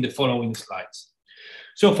in the following slides.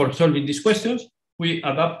 So for solving these questions, we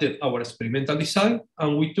adapted our experimental design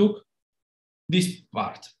and we took this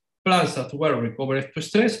part, plants that were recovered to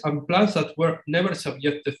stress and plants that were never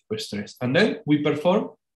subjected to stress. And then we perform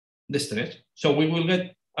the stress. So we will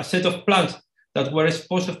get a set of plants that were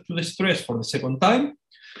exposed to the stress for the second time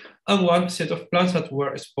and one set of plants that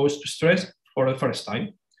were exposed to stress for the first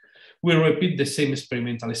time. We repeat the same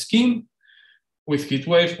experimental scheme with heat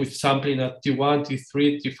waves, with sampling at T1,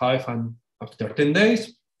 T3, T5, and after 10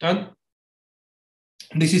 days. And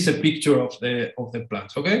this is a picture of the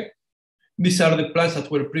plants, okay? These are the plants that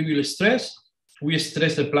were previously stressed. We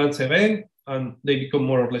stress the plants again, and they become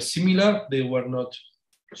more or less similar. They were not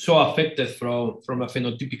so affected from a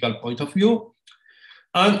phenotypical point of view.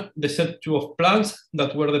 And the set two of plants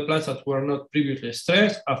that were the plants that were not previously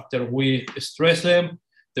stressed. After we stress them,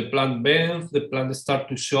 the plant bends, the plant start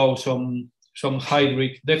to show some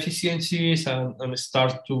hydric deficiencies and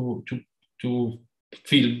start to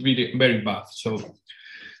feel very, very bad. So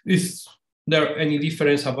is there any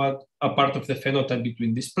difference about a part of the phenotype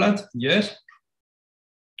between these plants? Yes.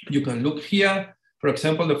 You can look here. For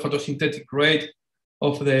example, the photosynthetic rate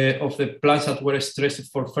of the plants that were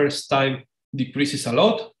stressed for first time decreases a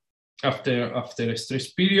lot after a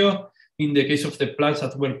stress period. In the case of the plants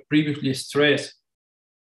that were previously stressed,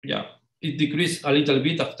 yeah, it decreased a little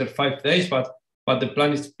bit after 5 days, but the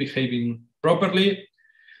plant is behaving properly.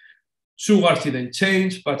 Sugars didn't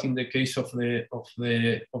change, but in the case of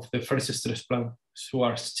the first stress plant,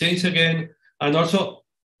 sugars change again, and also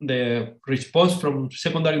the response from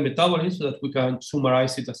secondary metabolism, that we can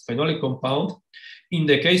summarize it as phenolic compound. In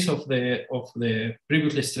the case of the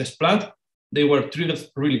previously stressed plant, they were triggered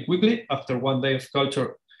really quickly. After 1 day of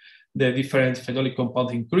culture, the different phenolic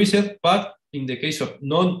compound increased. But in the case of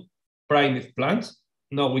non-primate plants,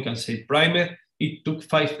 now we can say primate, it took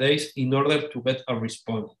 5 days in order to get a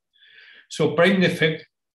response. So priming effect,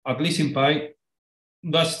 at least in pine,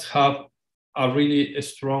 does have a really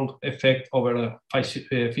strong effect over the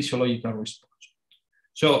physiological response.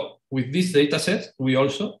 So with this data set, we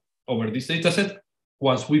also, over this data set,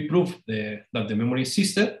 once we prove that the memory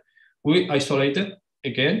existed, we isolated,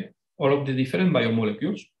 again, all of the different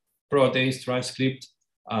biomolecules, proteins, transcript,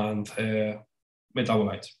 and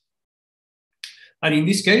metabolites. And in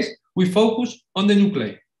this case, we focus on the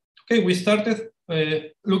nuclei. Okay, we started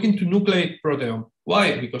looking to nuclei proteome.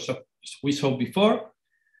 Why? Because as we saw before,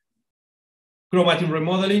 chromatin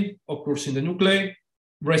remodeling occurs in the nuclei.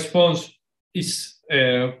 Response is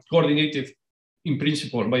coordinated in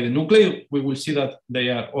principle by the nuclei. We will see that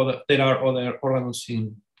there are other organoids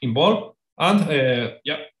involved. And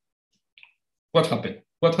yeah, what happened?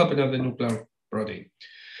 What happened at the nuclear protein?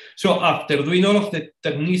 So after doing all of the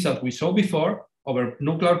techniques that we saw before over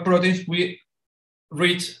nuclear proteins, we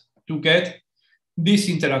reached to get this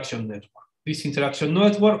interaction network. This interaction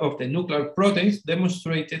network of the nuclear proteins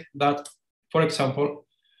demonstrated that, for example,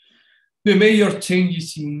 the major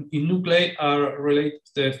changes in nuclei are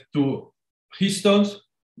related to histones.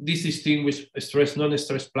 This distinguishes stress,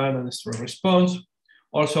 non-stress plant, and stress response.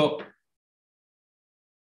 Also,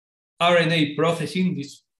 RNA processing,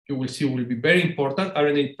 this you will see will be very important.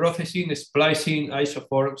 RNA processing, splicing,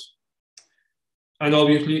 isoforms, and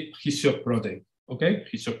obviously histoprotein. Okay,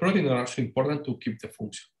 histoprotein are also important to keep the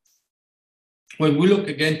function. When we look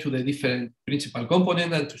again to the different principal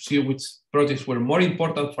components and to see which proteins were more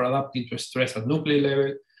important for adapting to stress at nuclei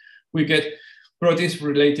level, we get proteins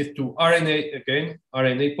related to RNA, again,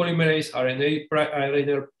 RNA polymerase, RNA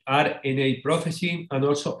processing, and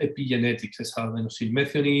also epigenetics, as adenosine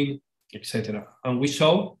methionine, etc. And we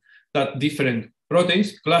saw that different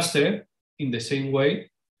proteins cluster in the same way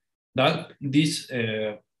that these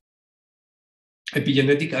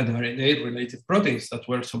epigenetic and RNA-related proteins that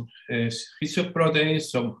were some histoproteins,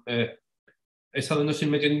 some adenosine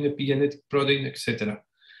methionine epigenetic protein, etc.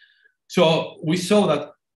 So we saw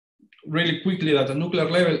that really quickly that at nuclear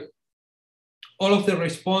level, all of the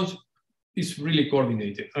response is really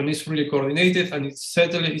coordinated, and it's really coordinated, and it's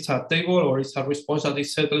settled. It's a table or it's a response that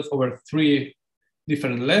is settled over 3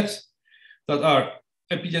 different legs that are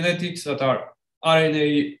epigenetics, that are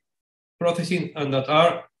RNA processing, and that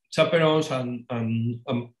are chaperones and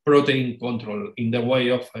protein control in the way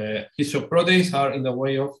of histoproteins are in the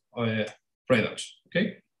way of predators.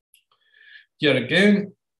 Okay. Here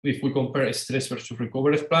again, if we compare stress versus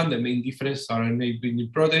recovered plant, the main difference are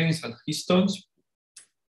RNA-binding proteins and histones.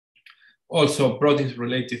 Also, proteins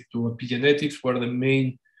related to epigenetics were the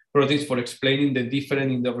main proteins for explaining the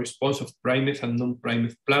difference in the response of primate and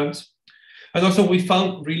non-primate plants. And also, we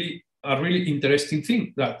found a really interesting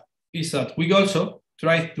thing that we also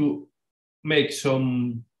tried to make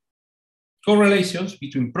some correlations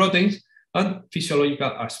between proteins and physiological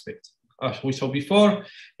aspects. As we saw before,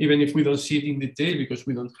 even if we don't see it in detail because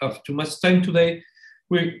we don't have too much time today,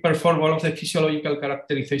 we perform all of the physiological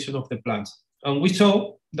characterization of the plants. And we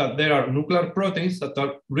saw that there are nuclear proteins that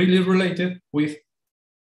are really related with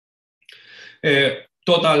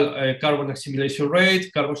total carbon assimilation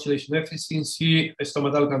rate, carboxylation efficiency,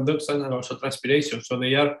 stomatal conduction, and also transpiration. So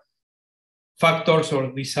they are factors,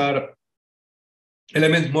 or these are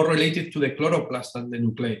elements more related to the chloroplast than the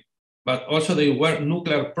nuclei. But also they were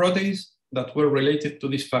nuclear proteins that were related to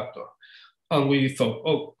this factor. And we thought,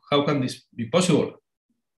 oh, how can this be possible?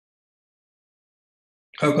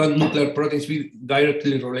 How can nuclear proteins be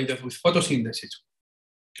directly related with photosynthesis?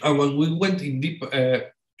 And when we went in deep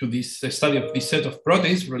to this study of this set of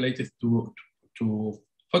proteins related to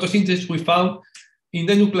photosynthesis, we found in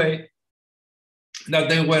the nuclei that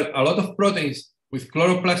there were a lot of proteins with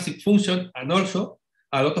chloroplastic function and also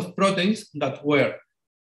a lot of proteins that were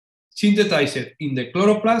synthesized in the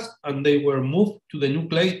chloroplast, and they were moved to the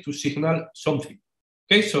nuclei to signal something.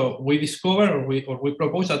 Okay, so we discover or we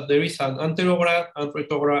propose that there is an anterograph and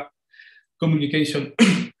retrograph communication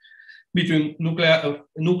between nuclei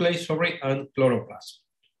and chloroplast.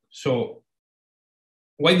 So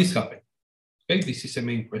why this happened? Okay, this is the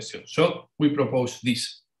main question. So we propose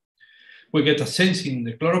this. We get a sense in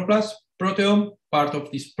the chloroplast proteome. Part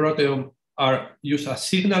of this proteome are used as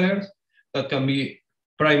signalers that can be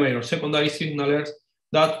primary or secondary signalers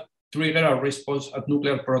that trigger a response at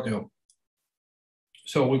nuclear proteome.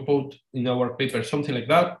 So we put in our paper something like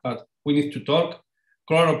that, but we need to talk.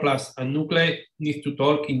 Chloroplast and nuclei need to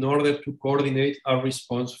talk in order to coordinate a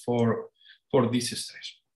response for this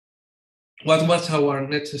stress. What was our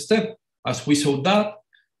next step? As we saw that,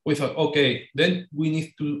 we thought, okay, then we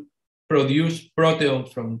need to produce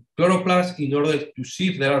proteome from chloroplast in order to see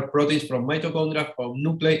if there are proteins from mitochondria, from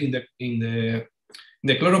nuclei in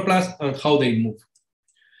the chloroplast and how they move.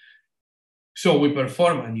 So we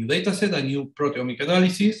perform a new data set, a new proteomic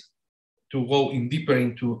analysis to go in deeper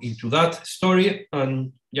into that story.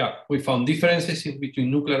 And yeah, we found differences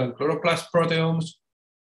between nuclear and chloroplast proteomes.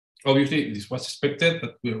 Obviously, this was expected,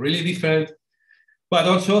 but we're really different. But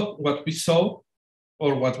also what we saw,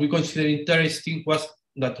 or what we consider interesting, was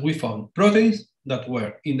that we found proteins that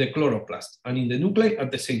were in the chloroplast and in the nuclei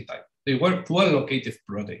at the same time. They were dual-located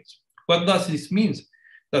proteins. What does this mean?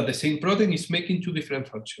 That the same protein is making two different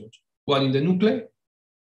functions, one in the nuclei,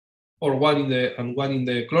 or one in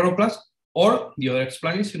the chloroplast, or the other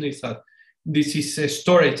explanation is that this is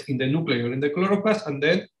storage in the nuclei or in the chloroplast, and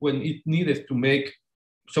then when it needed to make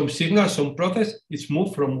some signal, some process, it's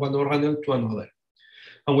moved from one organelle to another.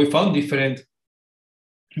 And we found different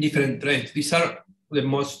trends. These are the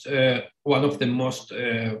most one of the most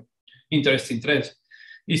interesting trends.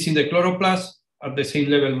 Is in the chloroplast at the same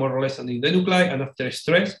level more or less than in the nuclei, and after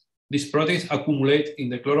stress, these proteins accumulate in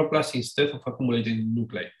the chloroplast instead of accumulating in the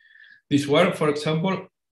nuclei. These were, for example,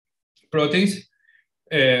 proteins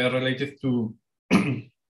related to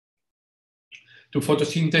to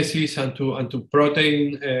photosynthesis and to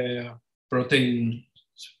protein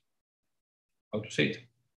how to say it?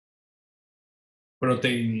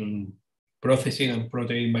 Protein processing and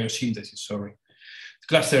protein biosynthesis, sorry.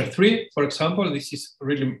 Cluster 3, for example, this is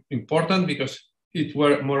really important because it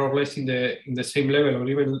were more or less in the same level or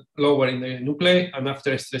even lower in the nuclei, and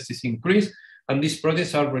after stress is increased, and these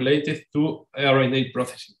proteins are related to RNA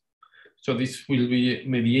processing. So this will be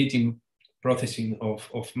mediating processing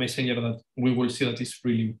of messenger that we will see that is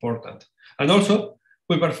really important. And also,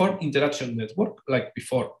 we perform interaction network like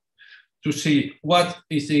before to see what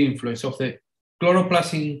is the influence of the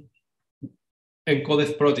chloroplastin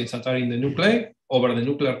encoded proteins that are in the nuclei over the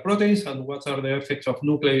nuclear proteins, and what are the effects of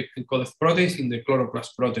nuclei encoded proteins in the chloroplast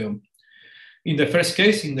proteome. In the first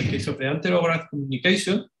case, in the case of the anterograph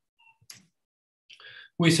communication,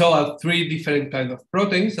 we saw 3 different kinds of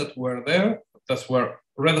proteins that were there, that were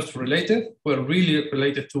redox related, were really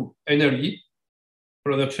related to energy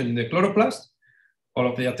production in the chloroplast, all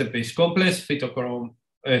of the ATPase complex, cytochrome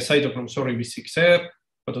B6F,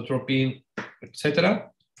 phototropin,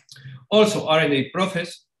 etc. Also RNA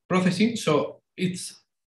processing, so it's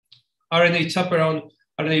RNA chaperone,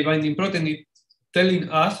 RNA binding protein telling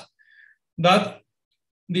us that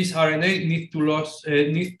this RNA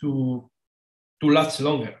needs to last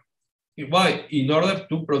longer. Why? In order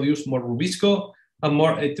to produce more rubisco and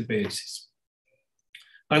more ATPases.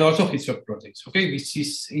 And also heat shock proteins. Okay, this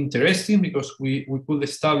is interesting because we could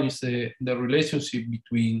establish the relationship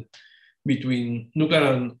between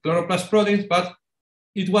nuclear and chloroplast proteins, but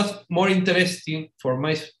it was more interesting, from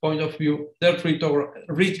my point of view, the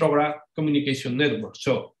retrograde communication network.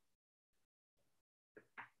 So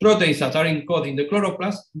proteins that are encoded in the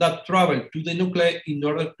chloroplast that travel to the nuclei in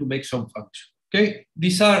order to make some function. Okay,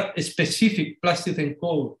 these are specific plasmid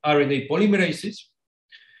encoded RNA polymerases.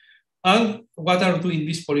 And what are doing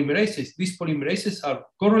these polymerases? These polymerases are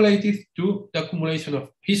correlated to the accumulation of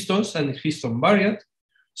histones and histone variant.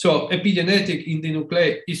 So epigenetic in the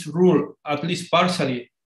nuclei is ruled at least partially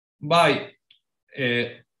by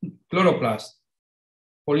chloroplast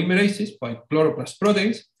polymerases, by chloroplast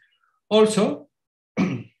proteins. Also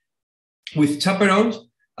with chaperones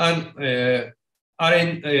and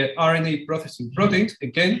RNA processing proteins.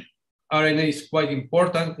 Again, RNA is quite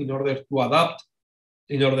important in order to adapt,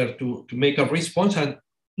 in order to make a response, and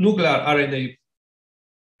nuclear RNA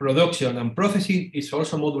production and processing is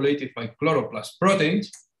also modulated by chloroplast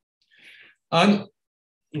proteins. And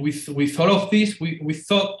with all of this, we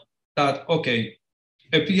thought that, okay,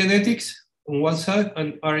 epigenetics on one side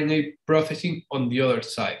and RNA processing on the other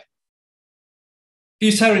side.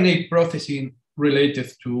 Is RNA processing related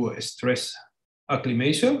to stress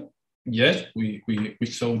acclimation? Yes, we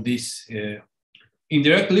saw this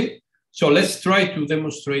indirectly. So let's try to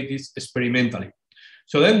demonstrate this experimentally.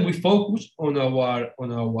 So then we focus on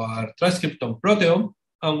our transcriptome proteome,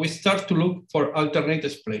 and we start to look for alternate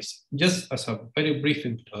splicing. Just as a very brief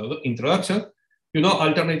introduction, you know,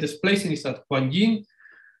 alternate splicing is that one gene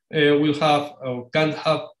will have or can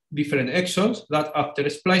have different exons that after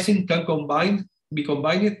splicing can be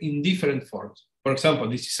combined in different forms. For example,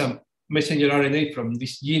 this is a messenger RNA from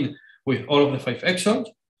this gene with all of the 5 exons,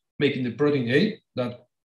 making the protein A that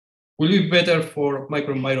will be better for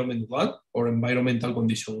microenvironment 1 or environmental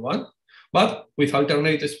condition 1. But with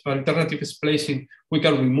alternative splicing, we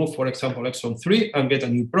can remove, for example, exon 3 and get a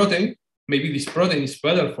new protein. Maybe this protein is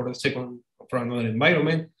better for another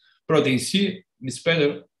environment. Protein C is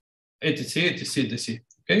better, etc., etc., etc.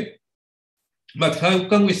 Okay? But how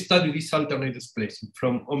can we study this alternative splicing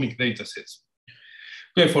from omic datasets?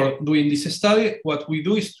 Okay, for doing this study, what we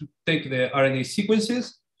do is to take the RNA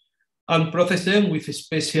sequences and process them with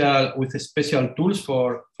special tools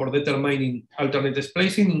for determining alternate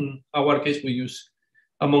splicing. In our case, we use,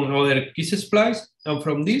 among other, kiss splice. And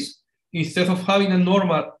from this, instead of having a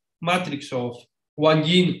normal matrix of one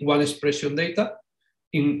gene, one expression data,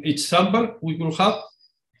 in each sample, we will have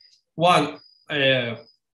one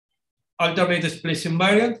alternate splicing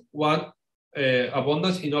variant, one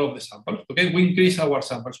abundance in all of the samples. Okay, we increase our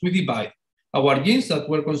samples. We divide our genes that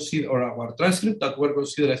were considered, or our transcript that were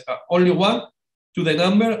considered as only one, to the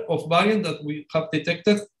number of variants that we have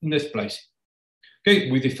detected in the splicing.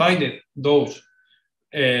 Okay, we defined those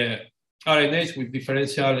RNAs with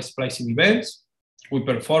differential splicing events. We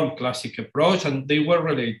performed classic approach, and they were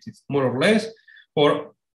related more or less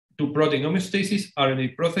to protein homeostasis,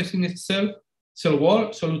 RNA processing itself, cell wall,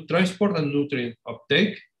 solute transport, and nutrient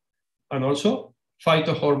uptake, and also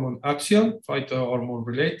phytohormone action, phytohormone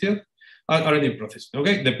related, and RNA processing,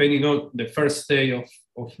 okay, depending on the first day of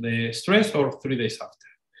the stress or 3 days after.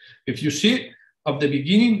 If you see, at the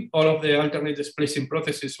beginning, all of the alternate splicing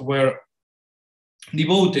processes were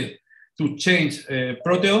devoted to change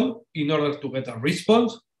proteome in order to get a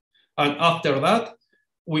response. And after that,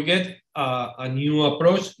 we get a new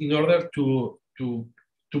approach in order to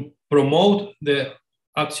promote the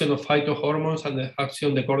action of phytohormones and the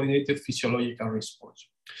action, the coordinated physiological response.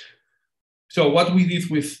 So what we did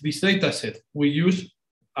with this data set, we used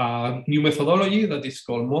a new methodology that is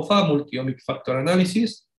called MOFA, multi-omic factor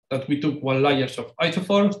analysis, that we took 1 layers of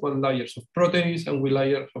isoforms, 1 layers of proteins, and 1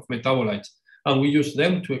 layers of metabolites. And we used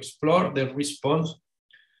them to explore the response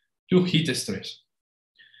to heat stress.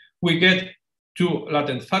 We get 2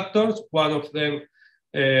 latent factors. One of them,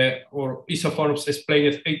 or isoforms,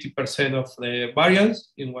 explained 80% of the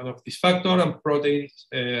variance in one of these factors, and proteins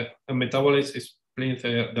and metabolites explain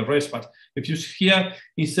the rest. But if you see here,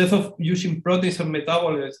 instead of using proteins and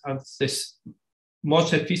metabolites as the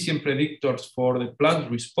most efficient predictors for the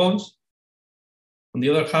plant response, on the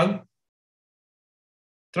other hand,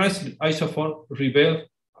 transcript isoform revealed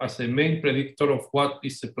as the main predictor of what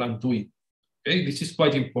is the plant doing. Okay, this is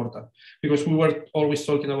quite important because we were always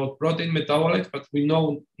talking about protein metabolites, but we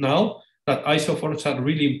know now that isoforms are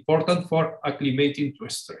really important for acclimating to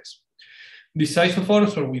stress. These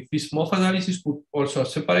isoforms, or with this MOF analysis, could also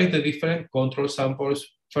separate the different control samples,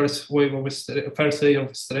 first day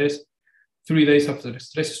of stress, 3 days after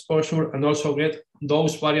stress exposure, and also get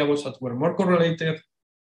those variables that were more correlated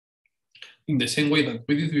in the same way that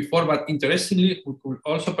we did before. But interestingly, we could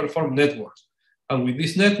also perform networks. And with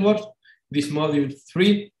these networks, this module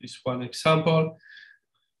 3 is one example.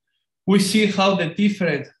 We see how the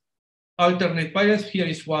different alternate variants, here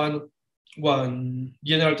is one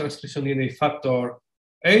general transcription DNA factor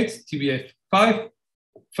 8, TBF5,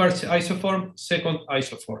 first isoform, second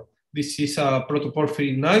isoform. This is a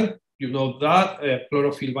protoporphyrin 9. You know that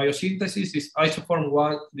chlorophyll biosynthesis is isoform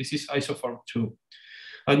 1, this is isoform 2.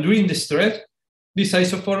 And during the stress, these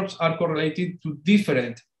isoforms are correlated to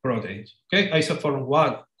different proteins. Okay, isoform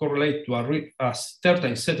 1 correlate to a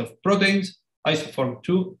certain set of proteins, isoform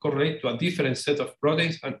 2 correlate to a different set of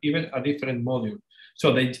proteins and even a different module.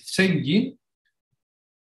 So the same gene,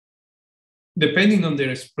 depending on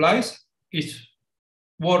their splice, is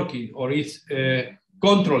working or is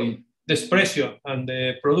controlling the expression and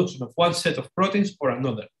the production of one set of proteins or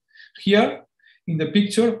another. Here, in the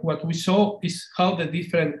picture, what we saw is how the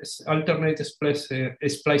different alternate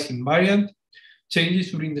splicing variant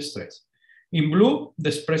changes during the stress. In blue, the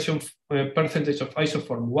expression percentage of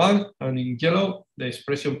isoform 1, and in yellow, the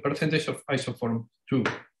expression percentage of isoform 2.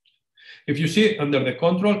 If you see under the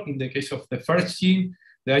control, in the case of the first gene,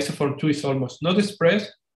 the isoform 2 is almost not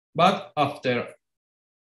expressed, but after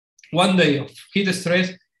 1 day of heat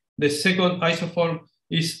stress, the second isoform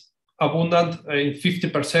is abundant in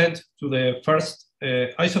 50% to the first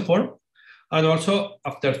isoform. And also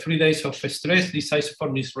after 3 days of stress, this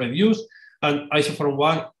isoform is reduced and isoform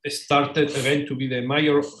 1 started again to be the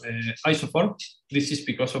major isoform. This is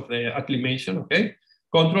because of the acclimation, okay?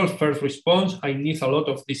 Control, first response, I need a lot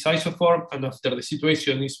of this isoform, and after the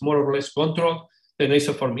situation is more or less controlled, the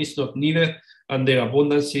isoform is not needed and the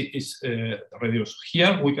abundance is reduced.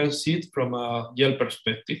 Here we can see it from a gel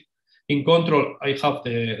perspective. In control, I have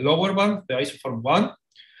the lower band, the isoform 1.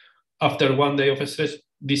 After 1 day of stress,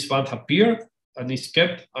 this band appeared and is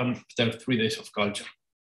kept after 3 days of culture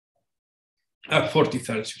at 40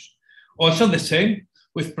 Celsius. Also the same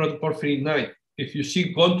with protoporphyrin 9. If you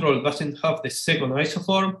see, control doesn't have the second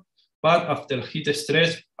isoform, but after heat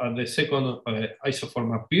stress, the second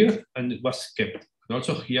isoform appeared and it was kept. And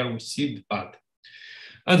also here we see the band.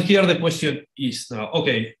 And here the question is now,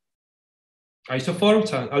 okay,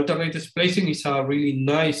 isoforms and alternate splicing is a really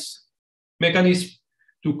nice mechanism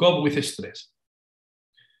to cope with stress.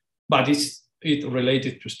 But is it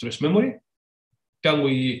related to stress memory? Can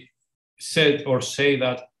we say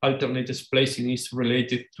that alternate splicing is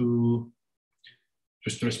related to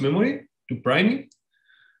stress memory, to priming?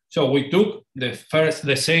 So we took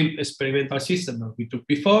the same experimental system that we took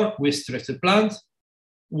before. We stressed the plant,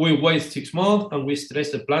 we wait 6 months, and we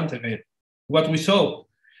stress the plant again. What we saw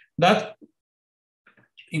that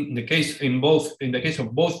in the case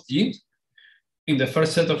of both genes, in the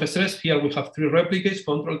first set of stress, here we have 3 replicates,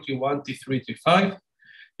 control T1, T3, T5.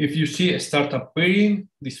 If you see start appearing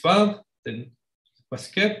this band, then it was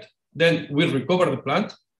kept. Then we recover the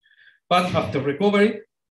plant. But after recovery,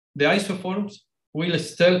 the isoforms will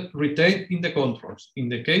still retain in the controls in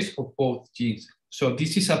the case of both genes. So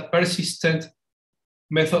this is a persistent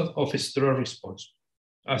method of stress response,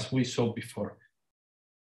 as we saw before.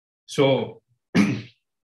 So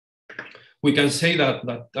we can say that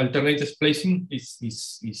alternate splicing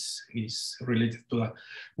is related to that.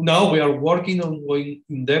 Now we are working on going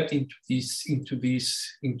in depth into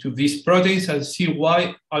these proteins and see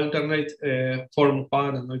why alternate form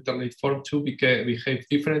 1 and alternate form 2 behave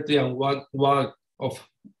differently, and why one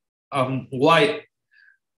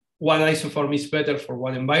isoform is better for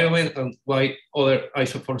one environment and why other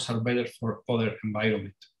isoforms are better for other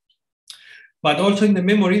environment. But also in the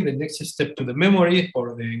memory, the next step to the memory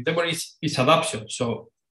or the memory is adaptation.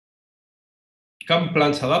 So can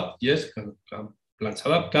plants adapt? Yes, can plants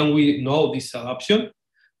adapt? Can we know this adaptation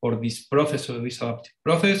or this process or this adaptive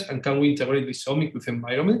process? And can we integrate this omic with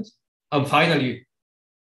environment? And finally,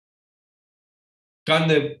 can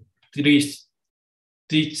the trees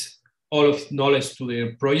teach all of knowledge to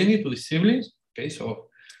their progeny, to the siblings? Okay, so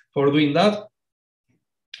for doing that,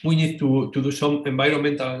 we need to do some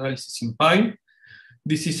environmental analysis in pine.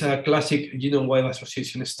 This is a classic genome-wide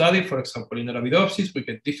association study. For example, in Arabidopsis, we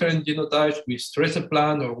get different genotypes, we stress the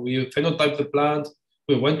plant or we phenotype the plant.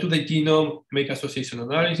 We went to the genome, make association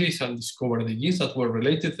analysis and discover the genes that were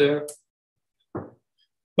related there.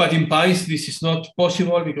 But in pines, this is not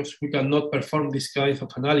possible because we cannot perform this kind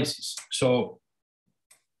of analysis. So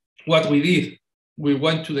what we did, we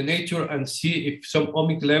went to the nature and see if some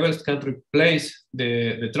omic levels can replace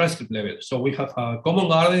the transcript level. So we have a common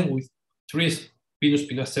garden with trees, Pinus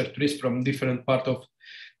pinaster trees from different parts of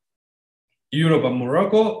Europe and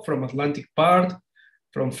Morocco, from Atlantic part,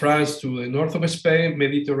 from France to the north of Spain,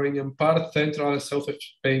 Mediterranean part, central and south of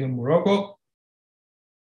Spain and Morocco.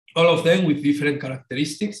 All of them with different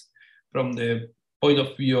characteristics from the point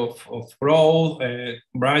of view of growth,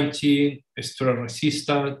 branching, stress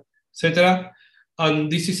resistant, etc.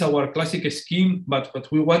 And this is our classic scheme, but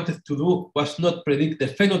what we wanted to do was not predict the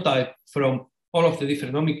phenotype from all of the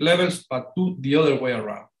different omic levels, but do the other way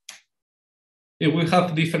around. If we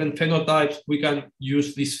have different phenotypes, we can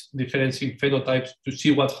use this difference in phenotypes to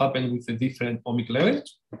see what happens with the different omic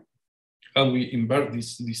levels. Can we invert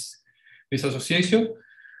this association?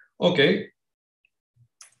 Okay.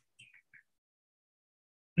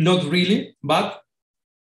 Not really, but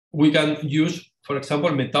we can use, for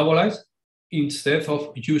example, metabolites instead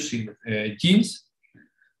of using genes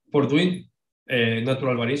for doing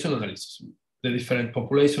natural variation analysis. The different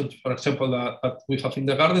populations, for example, that we have in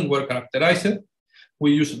the garden were characterized.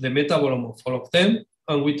 We use the metabolome of all of them,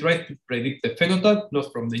 and we try to predict the phenotype,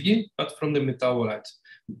 not from the gene, but from the metabolites.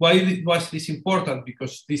 Why was this important?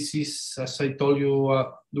 Because this is, as I told you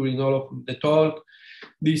during all of the talk,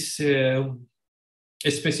 this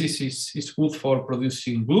species is good for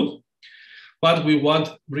producing wood. But we want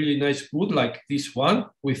really nice wood like this one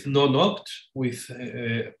with no knocks,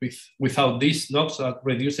 without these knocks that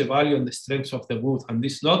reduce the value and the strength of the wood. And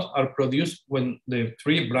these knocks are produced when the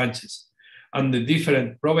tree branches. And the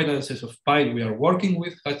different provenances of pine we are working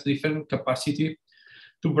with has different capacity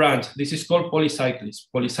to branch. This is called polycyclism.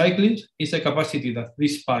 Polycyclism is a capacity that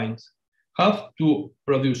these pines have to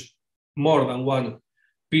produce more than one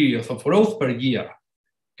period of growth per year.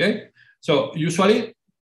 Okay, so usually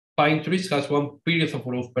pine trees has one period of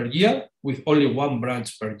growth per year with only one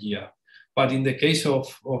branch per year. But in the case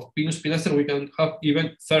of Pinus pinaster, we can have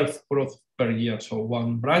even third growth per year. So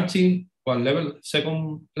one branching, one level,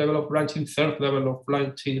 second level of branching, third level of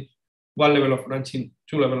branching, one level of branching,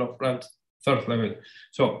 two level of branch, third level.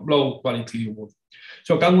 So low quality wood.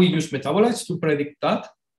 So can we use metabolites to predict that,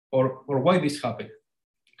 or why this happened?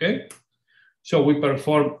 Okay. So we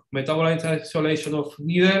perform metabolite isolation of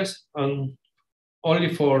needles, and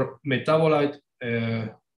only for metabolite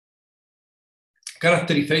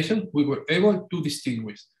characterization, we were able to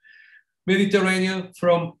distinguish Mediterranean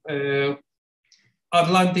from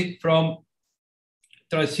Atlantic, from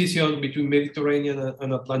transition between Mediterranean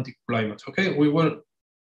and Atlantic climates. Okay, we were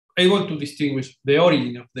able to distinguish the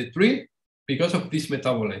origin of the tree because of these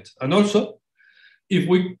metabolites. And also, if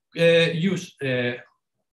we use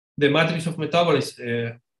the matrix of metabolites,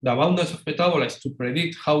 the abundance of metabolites to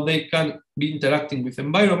predict how they can be interacting with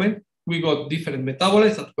environment, we got different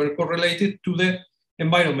metabolites that were correlated to the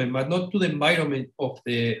environment, but not to the environment of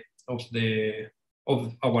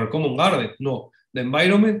our common garden. No, the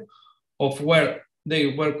environment of where they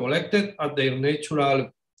were collected at their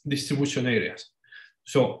natural distribution areas.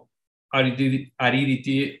 So aridity,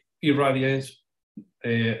 irradiance,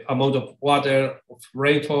 amount of water, of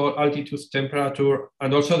rainfall, altitude, temperature,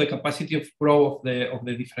 and also the capacity of growth of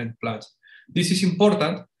the different plants. This is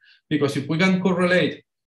important because if we can correlate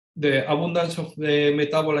the abundance of the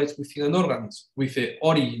metabolites within an organism with the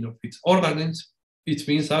origin of its organisms, it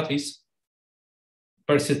means that it's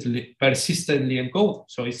persistently encoded.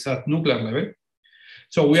 So it's at nuclear level.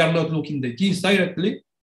 So we are not looking the genes directly,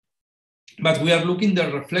 but we are looking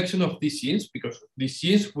the reflection of these genes, because these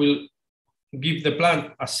genes will give the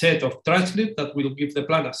plant a set of transcripts that will give the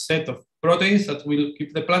plant a set of proteins that will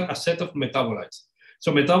give the plant a set of metabolites.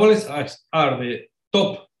 So metabolites are the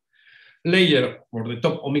top layer, or the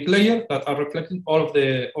top omic layer, that are reflecting all of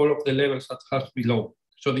the levels that have below.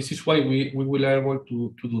 So this is why we will be able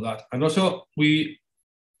to do that. And also we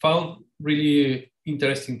found really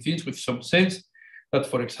interesting things with some sense that,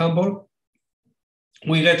 for example,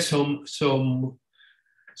 we get some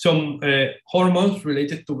hormones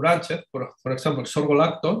related to branches. For example,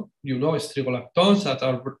 sorgolactone, strigolactones, that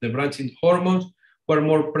are the branching hormones, were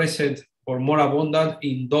more present or more abundant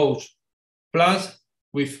in those plants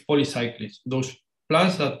with polycyclics, those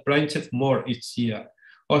plants that branched more each year.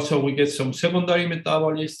 Also, we get some secondary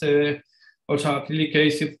metabolites, also acrylic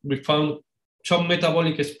acid. We found some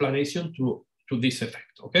metabolic explanation to this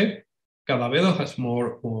effect, okay? Cadavedo has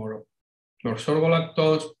more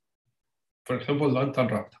sorgolactones, for example, Lantan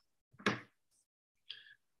rapta.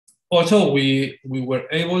 Also, we were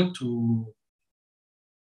able to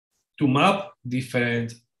map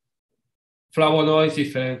different flavonoids,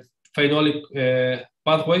 different phenolic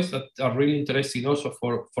pathways that are really interesting also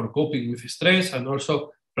for coping with stress, and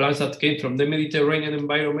also plants that came from the Mediterranean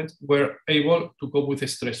environment were able to cope with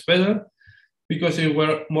stress better because there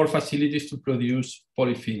were more facilities to produce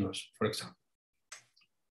polyphenols, for example.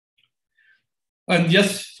 And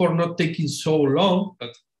just for not taking so long,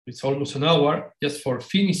 that it's almost an hour, just for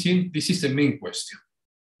finishing, this is the main question.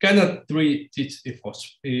 Can a tree teach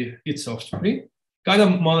its offspring? Can a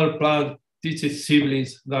mother plant teach its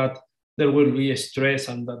siblings that there will be a stress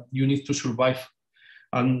and that you need to survive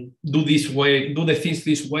and do the things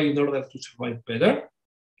this way in order to survive better?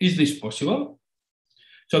 Is this possible?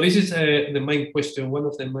 So this is the main question, one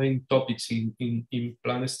of the main topics in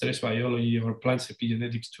plant stress biology or plant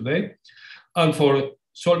epigenetics today. And for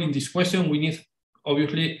solving this question, we need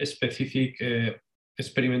obviously a specific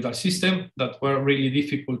experimental system that were really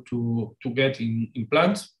difficult to get in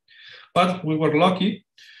plants. But we were lucky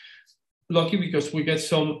because we get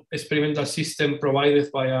some experimental system provided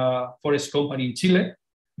by a forest company in Chile.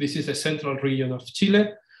 This is the central region of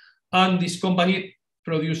Chile. And this company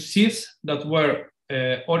produced seeds that were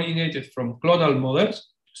originated from clonal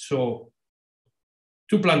mothers. So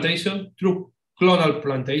through clonal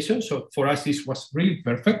plantation. So for us, this was really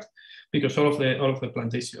perfect because all of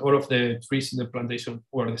the trees in the plantation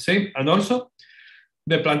were the same. And also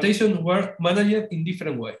the plantation were managed in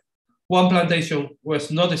different ways. One plantation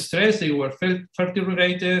was not stressed, they were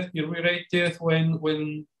irrigated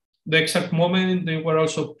when the exact moment, they were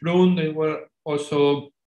also pruned, they were also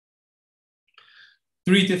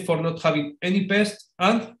treated for not having any pest,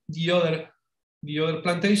 and the other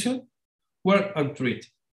plantation were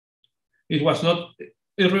untreated. It was not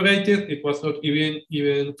irrigated, it was not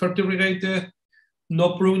even fertirrigated,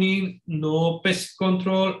 no pruning, no pest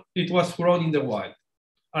control. It was grown in the wild,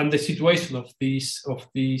 and the situation of this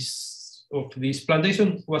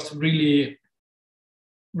plantation was really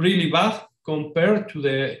bad compared to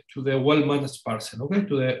the well-managed parcel, okay,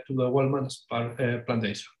 to the well-managed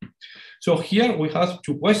plantation. So here we have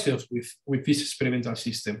two questions with this experimental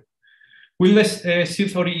system. Will the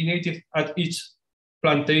seeds originated at each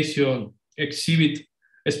plantation exhibit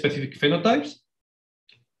specific phenotypes?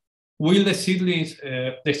 Will the seedlings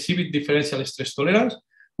exhibit differential stress tolerance?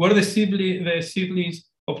 Were the seedlings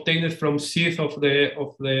obtained from seeds of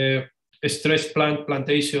the stress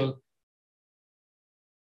plantation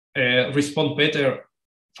respond better,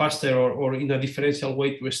 faster, or in a differential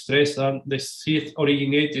way to stress than the seeds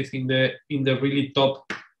originated in the really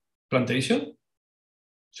top plantation?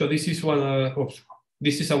 So this is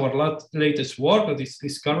this is our latest work that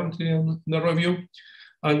is currently in the review,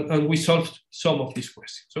 and we solved some of these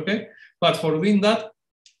questions. Okay, but for doing that,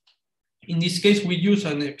 in this case, we use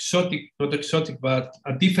an not exotic, but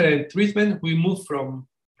a different treatment. We move from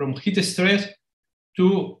heat stress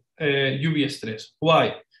to UV stress.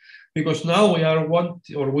 Why? Because now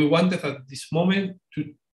we wanted at this moment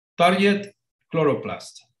to target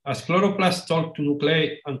chloroplast. As chloroplast talk to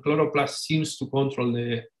nuclei and chloroplast seems to control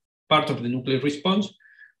the part of the nuclear response,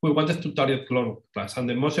 we wanted to target chloroplast. And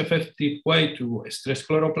the most effective way to stress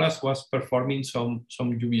chloroplast was performing some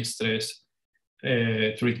UV stress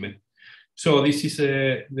treatment. So this is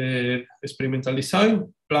the experimental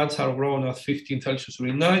design. Plants are grown at 15 Celsius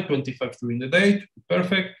during night, 25 during the day,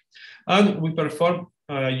 perfect. And we perform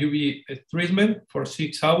a UV treatment for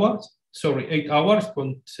 8 hours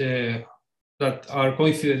that are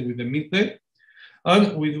coincident with the midday.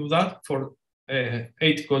 And we do that for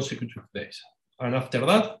 8 consecutive days. And after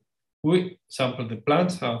that, we sample the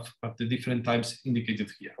plants at the different times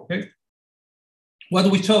indicated here, okay? What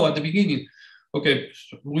we saw at the beginning, okay,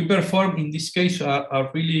 so we perform in this case a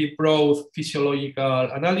really broad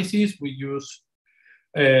physiological analysis. We use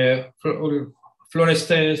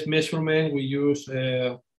fluorescence measurement, we use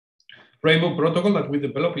Rainbow protocol that we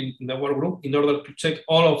developed in our group in order to check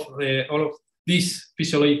all of these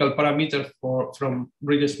physiological parameters from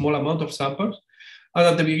really small amount of samples. And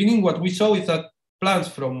at the beginning, what we saw is that plants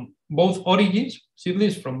from both origins,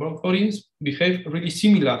 seedlings from both origins, behave really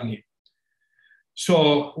similarly.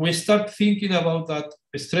 So we start thinking about that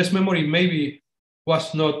stress memory maybe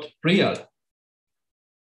was not real.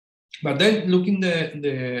 But then looking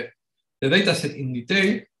the data set in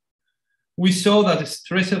detail, we saw that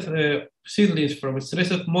stressed seedlings from a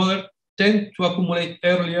stressed mother tend to accumulate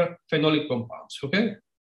earlier phenolic compounds, okay?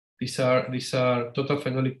 These are total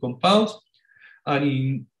phenolic compounds,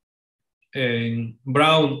 and in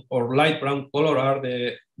brown or light brown color are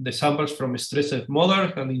the samples from stressed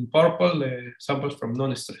mothers, and in purple, the samples from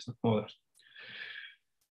non-stressed mothers.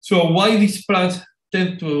 So why these plants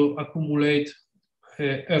tend to accumulate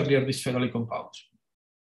earlier these phenolic compounds?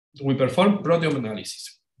 We perform proteome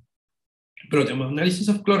analysis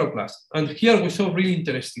of chloroplast. And here we saw really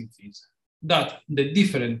interesting things, that the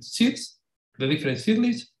different seeds, the different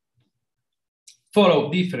seedlings,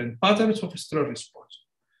 follow different patterns of stress response.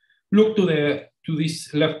 Look to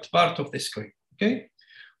this left part of the screen, okay?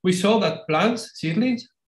 We saw that plants, seedlings,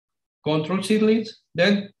 control seedlings,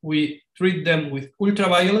 then we treat them with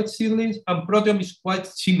ultraviolet seedlings, and proteome is quite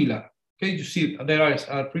similar, okay? You see there is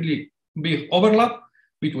a really big overlap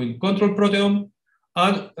between control proteome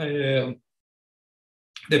and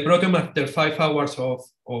the proteome after 5 hours of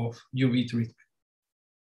UV treatment.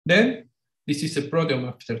 Then this is a proteome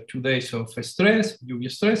after 2 days of stress, UV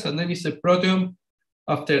stress, and then it's a proteome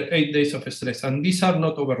after 8 days of stress, and these are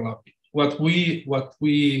not overlapping. What we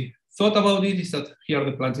thought about it is that here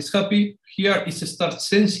the plant is happy, here it starts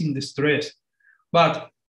sensing the stress,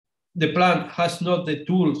 but the plant has not the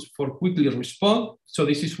tools for quickly respond. So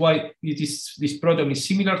this is why this proteome is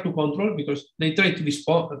similar to control, because they try to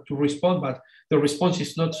respond, but the response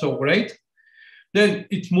is not so great. Then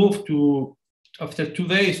it moved to, after 2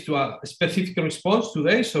 days, to a specific response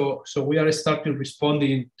today. So we are starting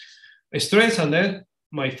responding stress, and then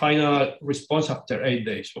my final response after 8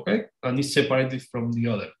 days, okay? And it's separated from the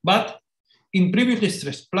other. But in previously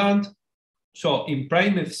stressed plant, so in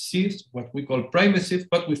primate seeds, what we call primate seeds,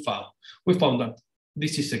 what we found? We found that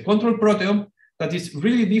this is a control proteome that is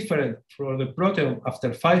really different from the proteome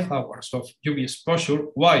after 5 hours of UV exposure.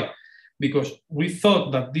 Why? Because we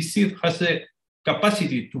thought that this seed has the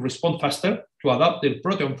capacity to respond faster, to adapt the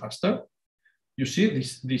proteome faster, You see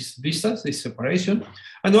this distance, this separation.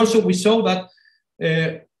 And also we saw that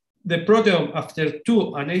the proteome after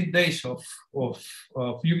 2 and 8 days of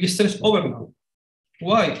UV stress overlap.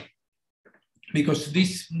 Why? Because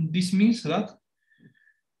this means that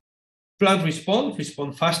plants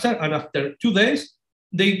respond faster, and after 2 days,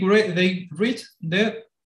 they reach the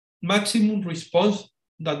maximum response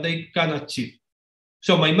that they can achieve.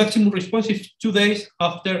 So my maximum response is 2 days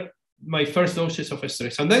after my first doses of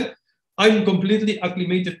stress. And then I'm completely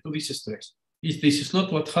acclimated to this stress. This is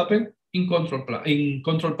not what happened in control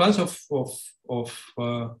plants of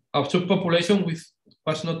subpopulation which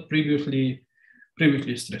was not previously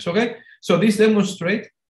stressed. Okay, so this demonstrates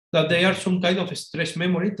that there are some kind of stress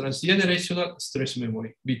memory, transgenerational stress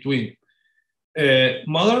memory between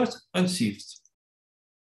mothers and seeds.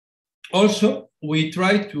 Also, we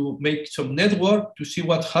try to make some network to see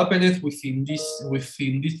what happened within this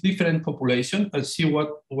different population and see what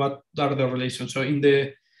are the relations. So in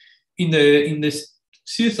the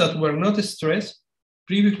seeds that were not stressed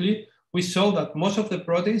previously, we saw that most of the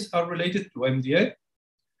proteins are related to MDA.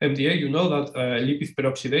 MDA, you know that lipid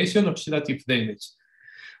peroxidation, oxidative damage.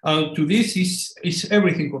 And to this is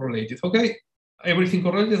everything correlated, okay? Everything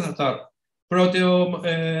correlated that are proteome,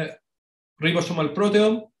 ribosomal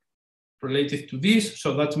proteome, related to this.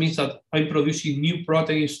 So that means that I'm producing new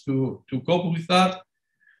proteins to cope with that.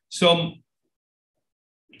 Some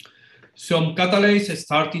catalase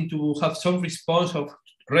starting to have some response of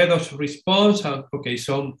redox response, and okay,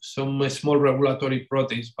 some small regulatory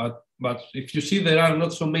proteins, but if you see, there are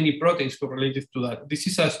not so many proteins correlated to that. This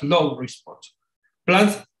is a slow response.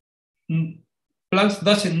 Plants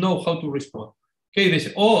doesn't know how to respond. Okay, they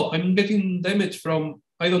say, oh, I'm getting damage from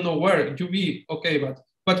I don't know where, UV, okay, but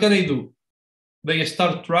what can I do? They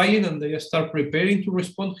start trying and they start preparing to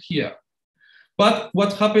respond here. But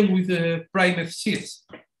what happened with the primate seeds?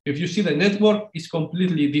 If you see, the network is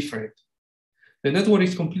completely different. The network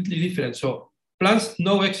is completely different. So plants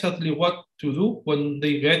know exactly what to do when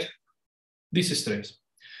they get this stress.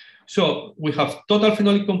 So we have total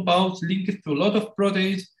phenolic compounds linked to a lot of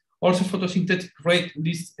proteins, also photosynthetic rate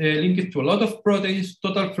linked to a lot of proteins,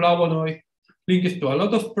 total flavonoid linked to a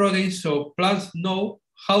lot of proteins. So plants know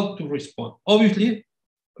how to respond. Obviously,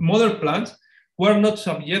 mother plants were not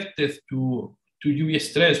subjected to UV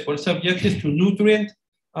stress, were subjected to nutrient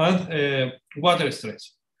and water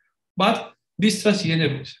stress. But this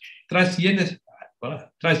transgenerational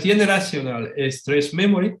stress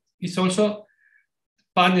memory is also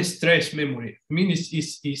pan stress memory. I mean,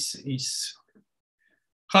 is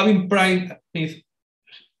having primate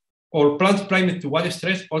or plants primed to one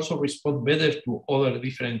stress also respond better to other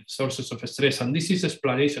different sources of stress. And this is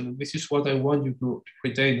explanation. And this is what I want you to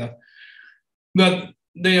retain, that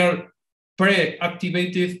they are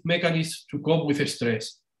pre-activated mechanisms to cope with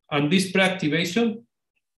stress. And this pre-activation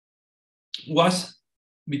was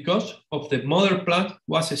because of the mother plant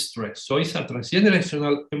was stressed. So it's a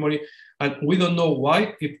transgenerational memory, and we don't know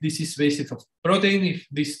why, if this is based on protein, if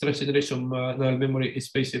this transgenerational memory is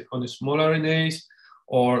based on small RNAs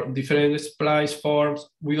or different splice forms.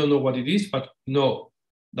 We don't know what it is, but know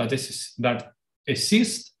that that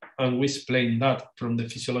exists, and we explain that from the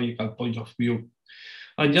physiological point of view.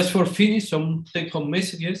 And just for finish, some take-home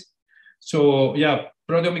messages. So yeah,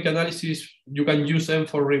 proteomic analysis, you can use them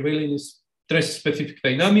for revealing stress-specific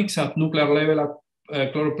dynamics at nuclear level,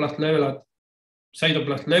 at chloroplast level, at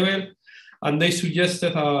cytoplasm level. And they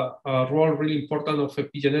suggested a role really important of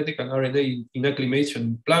epigenetic and RNA in acclimation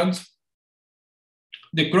in plants.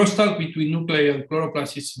 The crosstalk between nuclei and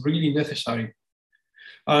chloroplast is really necessary.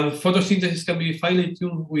 And photosynthesis can be finely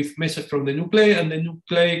tuned with messages from the nuclei, and the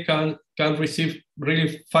nuclei can receive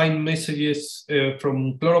really fine messages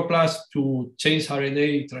from chloroplast to change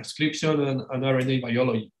RNA transcription and RNA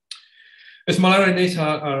biology. Small RNAs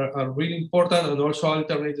are really important, and also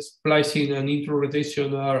alternate splicing and intro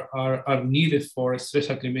rotation are needed for stress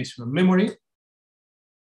acclimation and memory.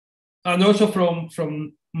 And also from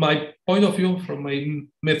my point of view, from my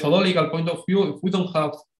methodological point of view, if we don't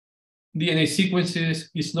have DNA sequences,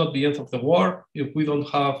 it's not the end of the world. If we don't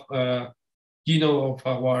have genome of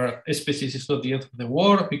our species, it's not the end of the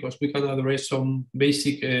world, because we can address some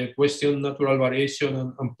basic question, natural variation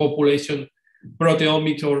and population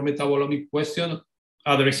proteomics or metabolomic question,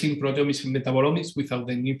 addressing proteomics and metabolomics without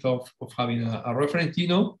the need of having a reference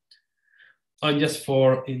genome. And just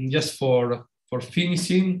for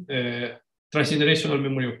finishing, transgenerational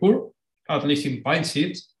memory occur, at least in pine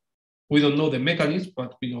seeds. We don't know the mechanism,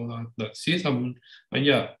 but we know that seeds. And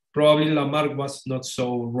yeah, probably Lamarck was not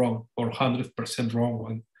so wrong, or 100%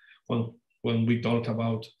 wrong when we talk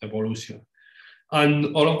about evolution.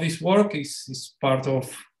 And all of this work is part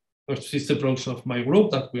of which is the production of my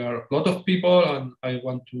group, that we are a lot of people, and I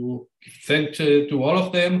want to thank to all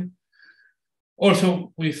of them.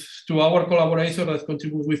 Also, to our collaborators that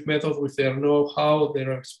contribute with methods, with their know-how,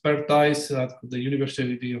 their expertise at the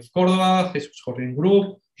University of Córdoba, Jesus Jorrin Group,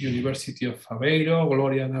 University of Aveiro,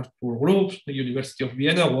 Gloria and Arthur groups, the University of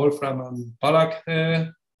Vienna, Wolfram and Palak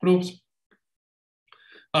groups,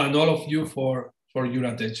 and all of you for your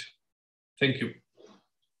attention. Thank you.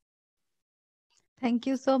 Thank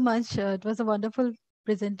you so much. It was a wonderful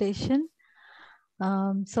presentation.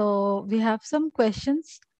 So we have some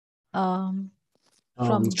questions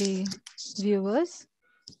from the viewers.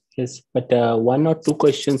 Yes, but one or two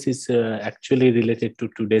questions is actually related to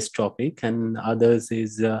today's topic, and others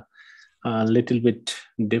is a little bit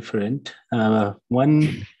different.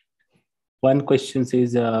 One question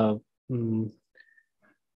is that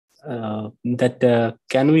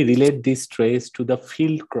can we relate these traits to the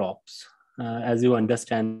field crops? As you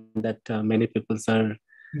understand that many people are.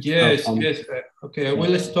 Yes, yes. Okay, I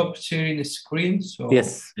will stop sharing the screen. So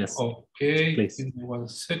yes. Okay, please. Give me 1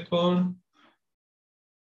 second.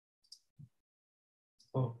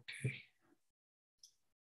 Okay.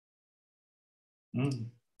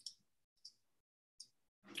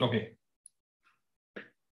 Okay.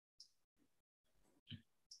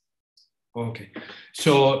 Okay.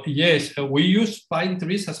 So yes, we use pine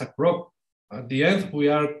trees as a crop. At the end, we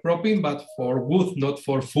are cropping, but for wood, not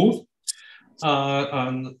for food.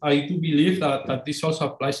 And I do believe that this also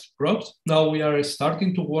applies to crops. Now we are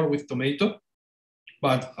starting to work with tomato,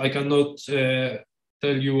 but I cannot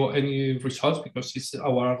tell you any results because it's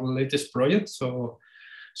our latest project. So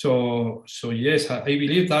yes, I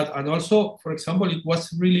believe that. And also, for example, it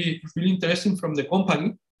was really interesting from the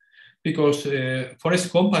company because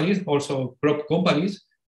forest companies, also crop companies,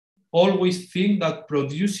 always think that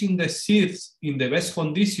producing the seeds in the best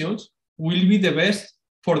conditions will be the best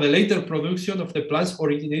for the later production of the plants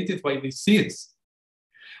originated by the seeds.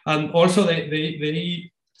 And also they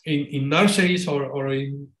in nurseries or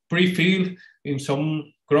in pre-field, in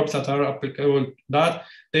some crops that are applicable, that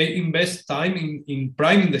they invest time in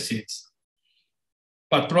priming the seeds.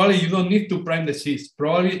 But probably you don't need to prime the seeds.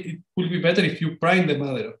 Probably it would be better if you prime the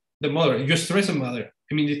mother, you stress the mother.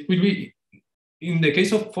 I mean, it will be, in the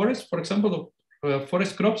case of forest, for example,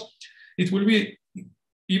 forest crops, it will be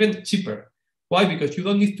even cheaper. Why? Because you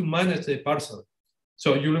don't need to manage the parcel.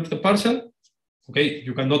 So you leave the parcel, okay,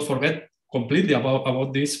 you cannot forget completely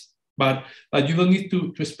about this, but you don't need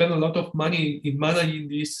to spend a lot of money in managing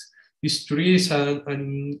these trees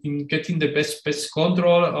and in getting the best pest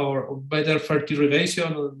control or better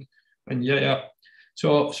fertilization and yeah.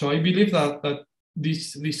 So I believe that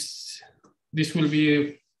this will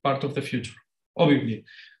be part of the future. Obviously,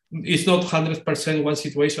 it's not 100% one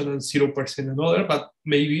situation and 0% another, but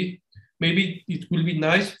maybe it will be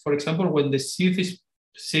nice, for example, when the seed is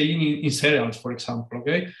saying in cereals, for example,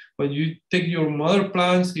 okay? When you take your mother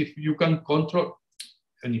plants, if you can control,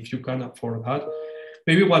 and if you can afford that,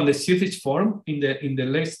 maybe when the seed is formed in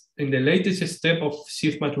the latest step of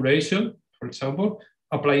seed maturation, for example,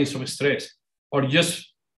 applying some stress, or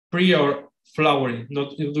just pre or flowering,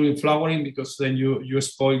 not doing flowering because then you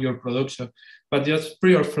spoil your production, but just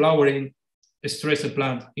pre or flowering, stress the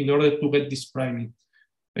plant in order to get this priming.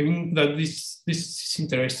 I think that this is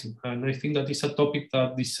interesting, and I think that is a topic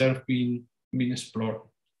that deserves being explored.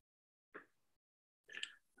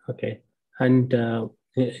 Okay, and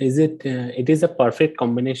it is a perfect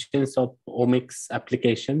combination of omics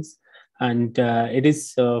applications, and it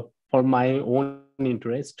is for my own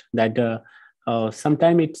interest that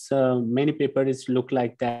sometimes it's many papers look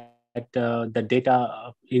like that the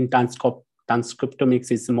data in transcriptomics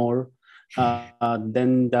is more.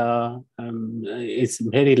 Then the it's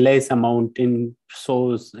very less amount in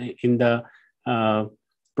source in the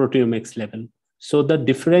proteomics level. So the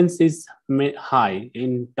difference is high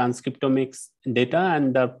in transcriptomics data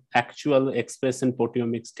and the actual expression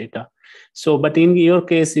proteomics data. So, but in your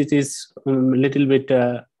case, it is a little bit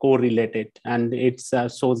correlated, and it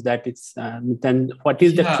shows that it's then what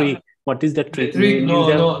is the trick? What is the trick? The trick?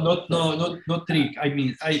 Not trick. I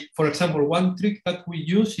mean, for example, one trick that we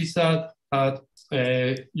use is that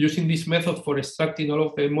using this method for extracting all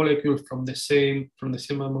of the molecules from the same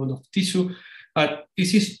amount of tissue.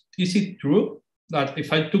 Is it true that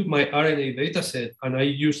if I took my RNA data set and I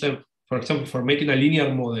use them, for example, for making a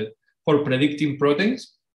linear model for predicting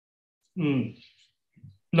proteins?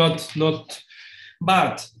 Not.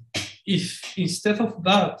 But if instead of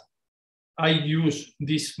that, I use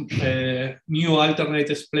these new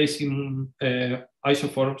alternate splicing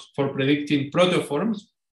isoforms for predicting proteoforms,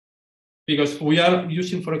 because we are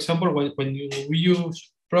using, for example, when we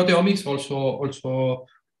use proteomics, also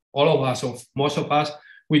all of us, or most of us,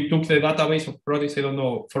 we took the database of proteins, I don't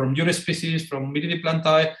know, from your species, from Viridian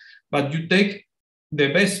plantae, but you take the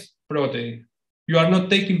best protein. You are not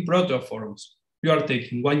taking proteoforms. You are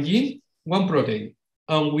taking one gene, one protein.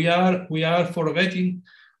 And we are forgetting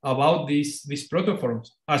about these proteoforms,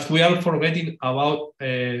 as we are forgetting about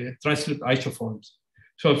transcript isoforms.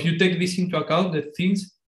 So if you take this into account, the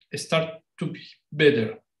things start to be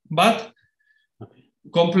better. But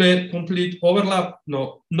complete overlap,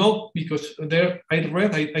 no, because there I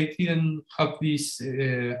didn't have this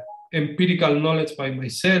empirical knowledge by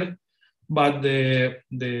myself, but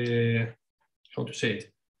the how to say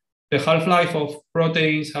it, the half-life of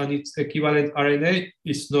proteins and its equivalent RNA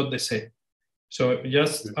is not the same. So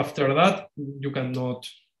just after that, you cannot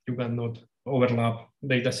overlap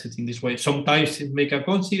data sets in this way. Sometimes it make a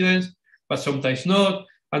coincidence, but sometimes not.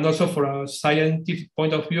 And also for a scientific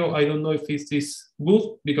point of view, I don't know if it is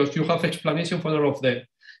good, because you have explanation for all of them.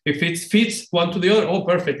 If it fits one to the other, oh,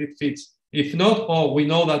 perfect, it fits. If not, oh, we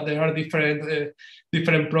know that there are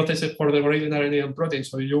different processes for the gradient RNA and protein.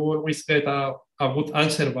 So you always get a good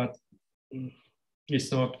answer, but it's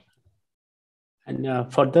not. And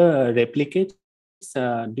for the replicates,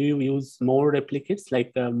 do you use more replicates,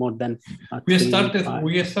 like more than we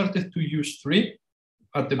started to use 3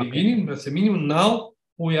 at the beginning, as a minimum. Now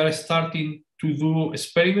we are starting to do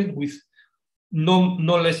experiment with no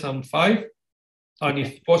less than 5, and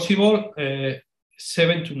if possible,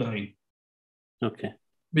 7 to 9. Okay.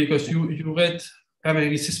 Because you get, I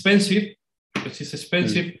mean, it's expensive.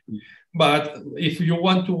 But if you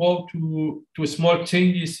want to go to small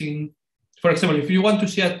changes in, for example, if you want to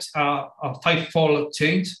see a 5-fold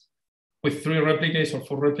change with 3 replicates or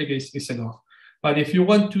 4 replicates, is enough. But if you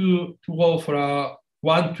want to go for a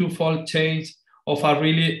 1-2-fold change of a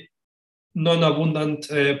really non-abundant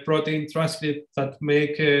protein transcript that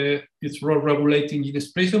make its role regulating gene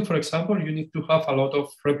expression, for example, you need to have a lot of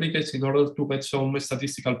replicates in order to get some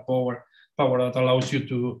statistical power that allows you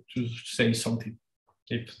to say something.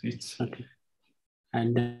 If it's okay.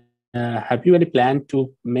 And have you any plan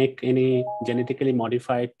to make any genetically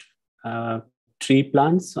modified tree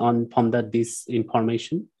plants from this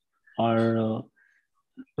information, or?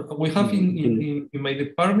 We have in my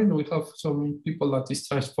department, we have some people that is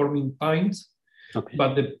transforming pines,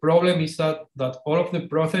 but the problem is that all of the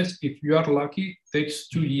process, if you are lucky, takes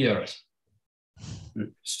 2 years.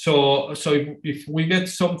 So if we get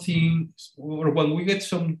something, or when we get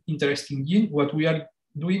some interesting gene, what we are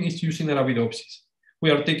doing is using Arabidopsis.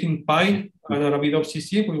 We are taking pine and Arabidopsis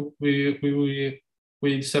gene,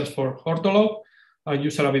 we search for ortholog, and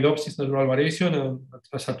use Arabidopsis natural variation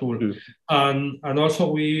as a tool. And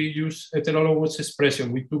also we use heterologous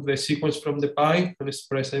expression. We took the sequence from the pine and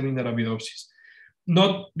express them in Arabidopsis.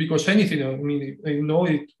 Not because anything, I mean, I know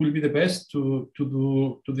it will be the best to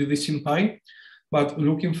do this in pine, but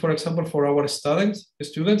looking, for example, for our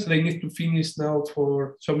students, they need to finish now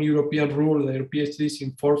for some European rule, their PhDs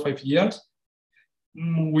in 4 or 5 years.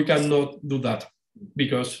 We cannot do that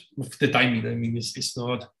because of the timing. I mean, it's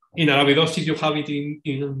not. In Arabidopsis, you have it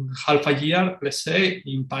in half a year, let's say.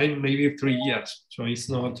 In pine, maybe 3 years. So it's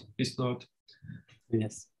not.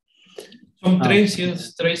 Yes. Some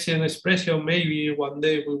transient expression. Maybe one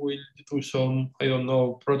day we will do some, I don't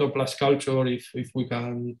know, protoplast culture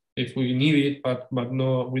if we need it. But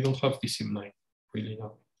no, we don't have this in mind. Really,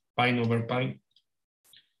 no. Pine over pine.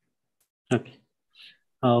 Okay.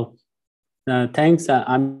 Thanks.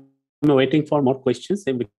 I'm waiting for more questions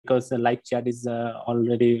because the live chat is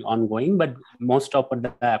already ongoing, but most of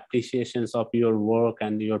the appreciations of your work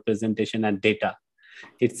and your presentation and data,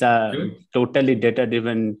 it's a totally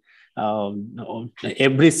data-driven.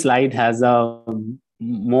 Every slide has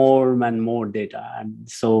more and more data, and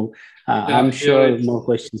so I'm sure more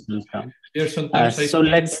questions will come. So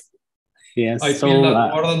let's. Yes. I feel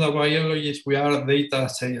that more than a biologist, we are data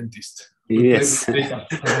scientists. Yes.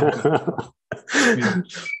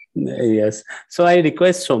 Yes. So I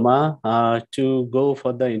request Soma to go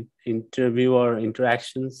for the interview or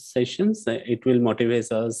interaction sessions. It will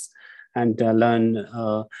motivate us and learn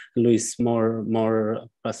Luis more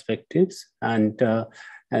perspectives. And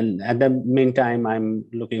at the meantime, I'm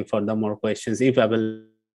looking for the more questions if available.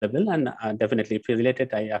 And definitely, if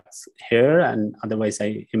related, I ask here, and otherwise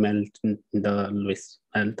I email the Luis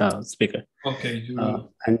and the speaker. Okay.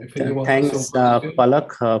 And thanks,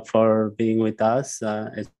 Palak, for being with us.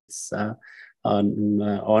 It's an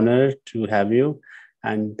honor to have you.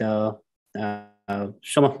 And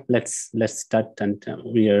Shoma, let's start, and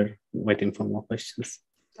we are waiting for more questions.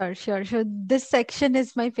 Sure. This section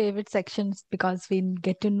is my favorite section because we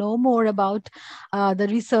get to know more about the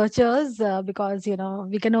researchers because,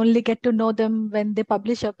 we can only get to know them when they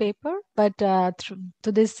publish a paper. But through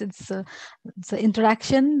this, it's an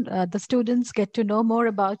interaction. The students get to know more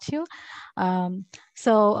about you.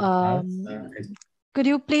 Could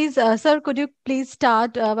you please, sir,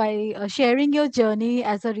 start by sharing your journey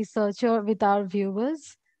as a researcher with our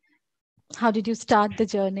viewers? How did you start the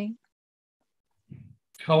journey?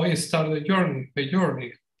 How I started the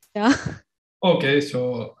journey? Yeah. Okay,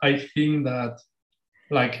 so I think that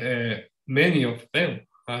like many of them,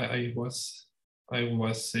 I was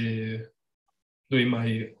doing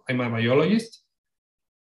I'm a biologist,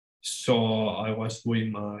 so I was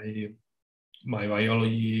doing my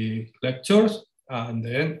biology lectures, and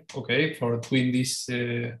then for doing this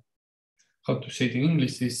how to say it in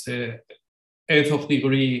English, this end of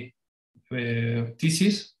degree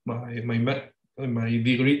thesis, my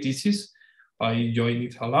degree thesis, I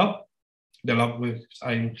joined a lab, the lab which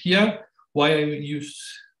I'm here. Why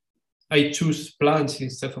I choose plants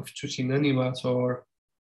instead of choosing animals or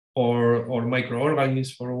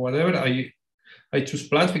microorganisms or whatever. I choose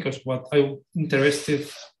plants because what I'm interested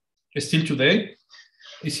still today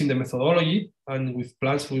is in the methodology, and with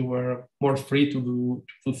plants we were more free to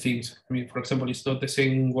do things. I mean, for example, it's not the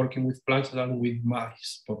same working with plants than with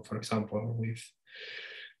mice, for example,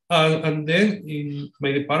 and then in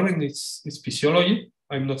my department it's physiology.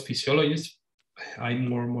 I'm not physiologist. I'm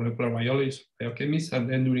more molecular biologist, biochemist, and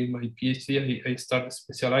then during my PhD I started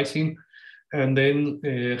specializing, and then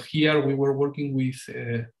here we were working with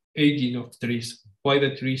aging of trees. Why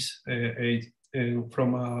the trees age?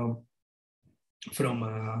 From a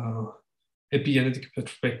epigenetic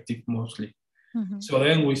perspective mostly. Mm-hmm. So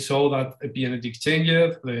then we saw that epigenetic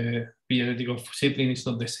changes. The epigenetic of seedling is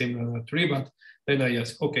not the same as a tree, but then I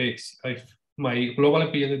asked, okay, if my global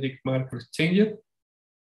epigenetic markers changed,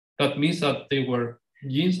 that means that they were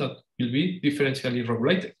genes that will be differentially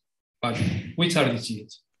regulated. But which are the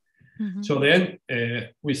genes? Mm-hmm. So then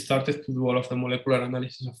we started to do all of the molecular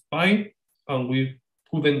analysis of pine, and we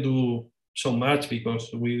couldn't do so much because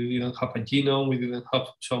we didn't have a genome, we didn't have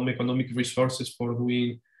some economic resources for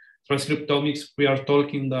doing transcriptomics. We are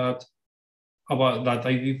talking I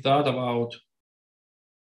did that about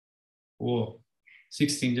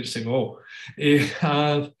 16 years ago.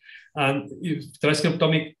 And if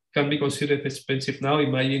transcriptomics can be considered expensive now,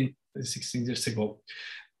 imagine 16 years ago.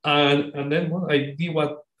 And then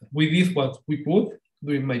we did what we could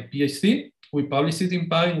during my PhD. We published it in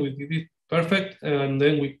Pine, we did it perfect, and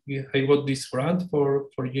then I got this grant for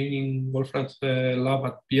joining Wolfram's lab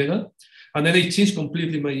at Vienna, and then I changed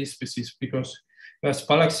completely my species because, as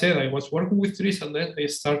Palak said, I was working with trees, and then I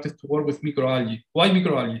started to work with microalgae. Why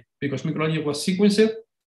microalgae? Because microalgae was sequenced,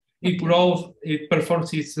 it grows, it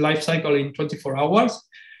performs its life cycle in 24 hours,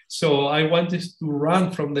 so I wanted to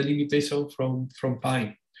run from the limitation from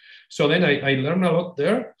Pine. So then I learned a lot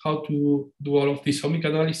there, how to do all of this omic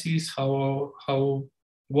analysis, how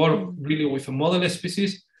work really with a model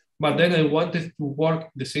species, but then I wanted to work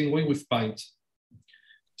the same way with pines.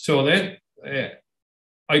 So then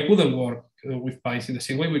I couldn't work with pines in the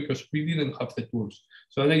same way because we didn't have the tools.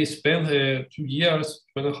 So then I spent 2 years,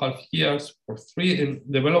 2.5 years, or 3 in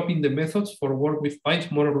developing the methods for work with pines,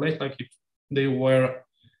 more or less like if they were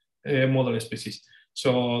model species.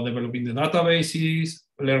 So developing the databases,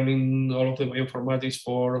 learning all of the bioinformatics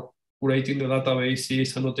for curating the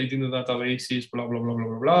databases, annotating the databases, blah, blah, blah, blah,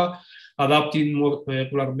 blah, blah. Adapting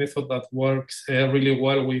molecular method that works really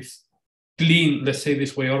well with clean, let's say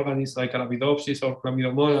this way, organisms like Arabidopsis or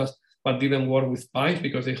Chlamydomonas, but didn't work with pines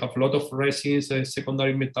because they have a lot of resins.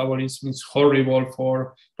 Secondary metabolism is horrible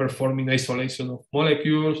for performing isolation of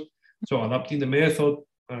molecules. So adapting the method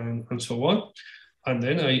and so on. And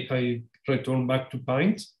then I returned back to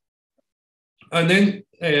pines. And then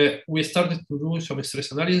we started to do some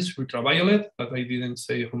stress analysis, ultraviolet, that I didn't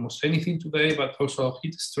say almost anything today, but also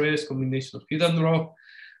heat stress, combination of heat and drop.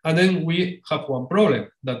 And then we have one problem,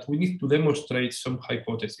 that we need to demonstrate some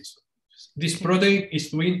hypothesis. This protein is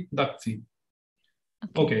doing that thing.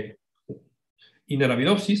 Okay. In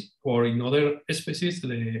Arabidopsis or in other species,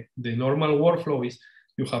 the normal workflow is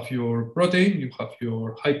you have your protein, you have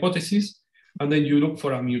your hypothesis, and then you look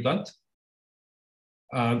for a mutant.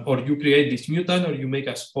 Or you create this mutant, or you make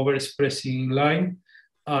a overexpressing line,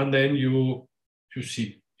 and then you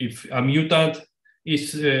see if a mutant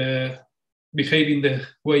is behaving the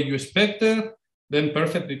way you expected, then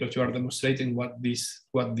perfect, because you are demonstrating what this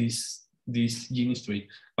gene is doing.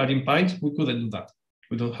 But in pines, we couldn't do that.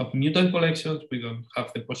 We don't have mutant collections. We don't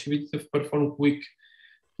have the possibility to perform quick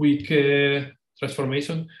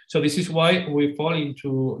transformation. So this is why we fall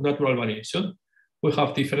into natural variation. We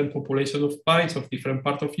have different population of pines of different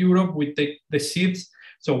parts of Europe. We take the seeds.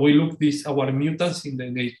 So we look our mutants in the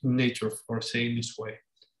nature, for saying this way.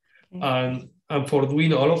 Okay. And for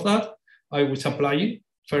doing all of that, I was applying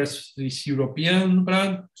first this European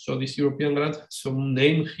grant. So this European grant has some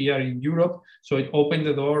name here in Europe. So it opened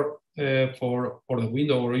the door for the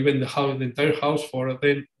window, or even the entire house, for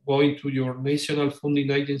then going to your national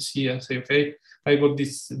funding agency and say, okay, I got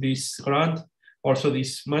this grant, also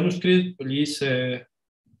this manuscript, please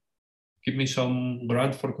give me some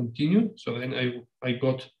grant for continue. So then I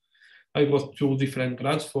got 2 different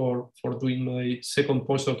grants for doing my second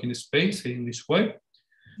postdoc in space in this way.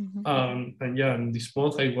 Mm-hmm. And this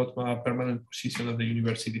month I got my permanent position at the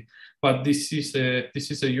university. But this is a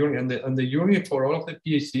journey, and the journey for all of the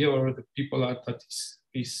PhD or the people that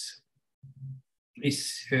is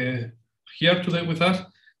here today with us.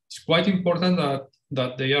 It's quite important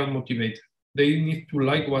that they are motivated. They need to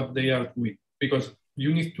like what they are doing, because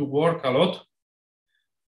you need to work a lot.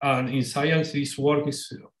 And in science, this work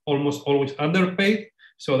is almost always underpaid.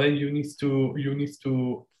 So then you need to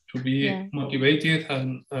be motivated,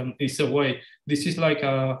 and it's a way. This is not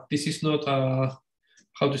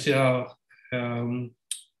how to say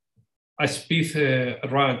a speed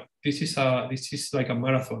run. This is like a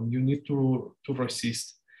marathon. You need to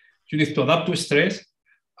resist. You need to adapt to stress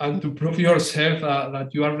and to prove yourself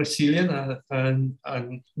that you are resilient. And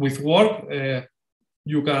with work,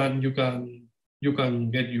 you can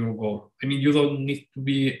get your goal. I mean, you don't need to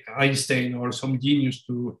be Einstein or some genius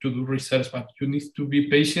to do research, but you need to be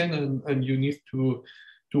patient, and you need to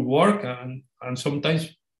work. And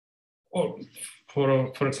sometimes, for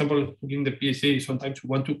example, in the PhD, sometimes you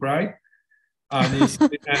want to cry. And it's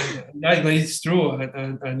true,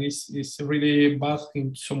 and it's really bad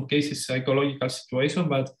in some cases, psychological situation,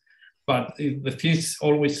 but the things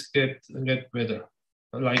always get better.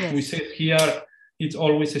 Like we said here, it's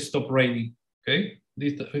always stop raining. Okay,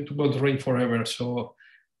 it won't rain forever. So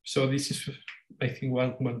this is, I think,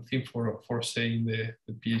 one thing for saying the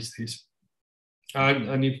PhDs.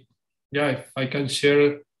 And if I can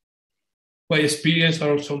share my experience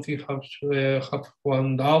or something, have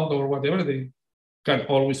one doubt or whatever, they can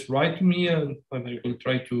always write to me, and I will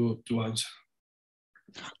try to answer.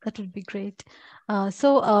 That would be great.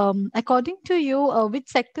 So according to you, which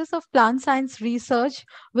sectors of plant science research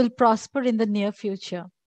will prosper in the near future?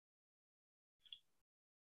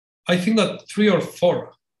 I think that 3 or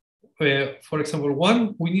 4. For example,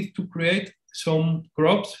 1, we need to create some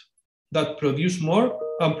crops that produce more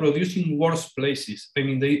and produce in worse places. I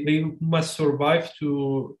mean, they must survive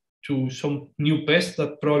to some new pests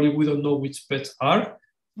that probably we don't know which pests are.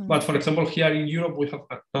 Mm-hmm. But for example, here in Europe, we have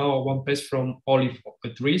now one pest from olive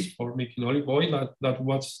trees for making olive oil that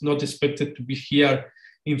was not expected to be here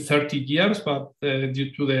in 30 years, but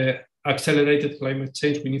due to the accelerated climate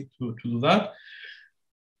change, we need to do that.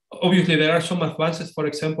 Obviously, there are some advances, for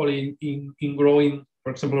example, in growing,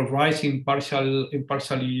 for example, rice in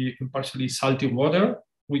partially salty water.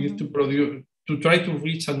 We need to try to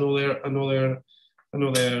reach another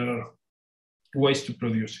ways to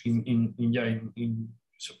produce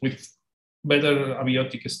with better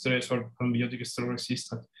abiotic stress or abiotic stress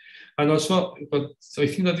resistant. And also, but I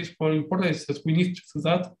think that is more important is that we need to do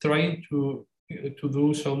that, trying to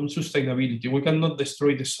do some sustainability. We cannot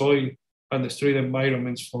destroy the soil and destroy the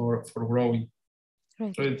environments for growing.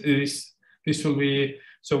 Right. So this will be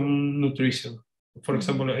some nutrition. For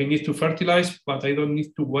example, I need to fertilize, but I don't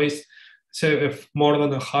need to waste more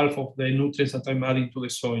than a half of the nutrients that I'm adding to the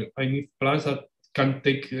soil. I need plants that can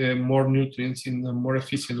take more nutrients in a more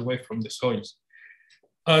efficient way from the soils.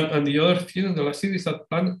 And the other thing, the last thing, is that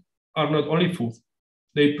plants are not only food.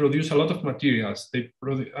 They produce a lot of materials. They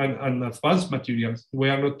produce and advanced materials. We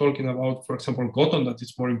are not talking about, for example, cotton, that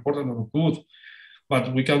is more important or good,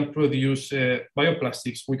 but we can produce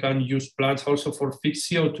bioplastics. We can use plants also for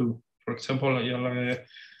fixed CO2. For example,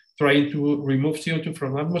 trying to remove CO2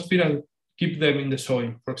 from the atmosphere and keep them in the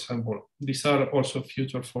soil, for example. These are also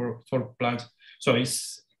future for plants. So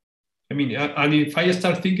and if I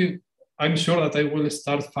start thinking, I'm sure that I will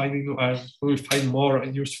start will find more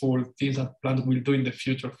useful things that plants will do in the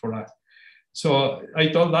future for us. So I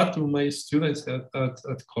told that to my students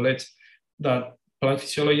at college, that plant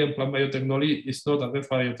physiology and plant biotechnology is not a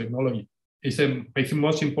biotechnology. It's I think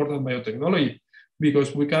most important biotechnology,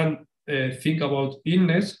 because we can think about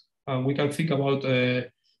illness, and we can think about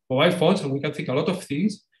mobile phones, and we can think a lot of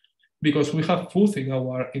things because we have food in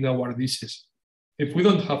our dishes. If we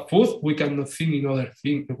don't have food, we cannot think in other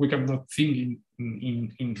things. We cannot think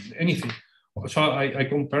in anything. So I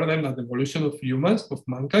compare them that the evolution of humans, of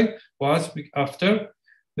mankind, was after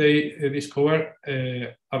they discovered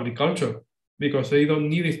agriculture, because they don't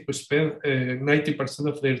need it to spend 90%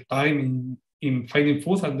 of their time in finding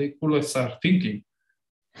food, and they could start thinking.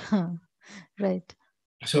 Right.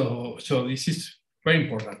 So this is very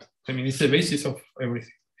important. I mean, it's the basis of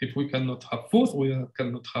everything. If we cannot have food, we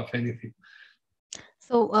cannot have anything.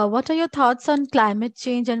 So what are your thoughts on climate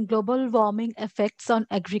change and global warming effects on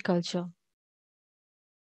agriculture?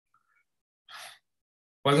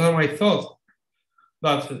 What are my thoughts?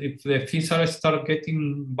 That if the things start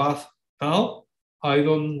getting bad now, I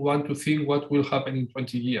don't want to think what will happen in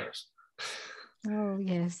 20 years. Oh,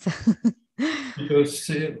 yes. Because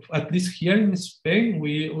at least here in Spain,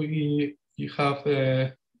 we have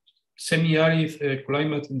a semi-arid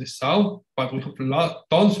climate in the south, but we have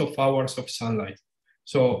tons of hours of sunlight.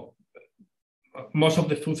 So most of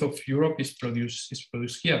the food of Europe is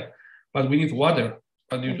produced here, but we need water.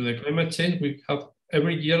 But due to the climate change,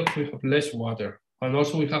 every year we have less water, and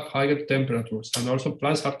also we have higher temperatures, and also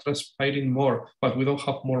plants are transpiring more, but we don't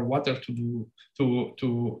have more water to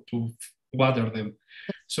water them.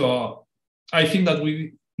 So I think that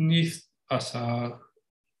we need, as a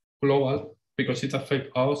global, because it affects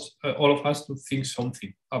us, all of us, to think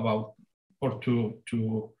something about, or to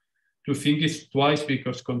think it twice,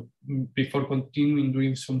 because before continuing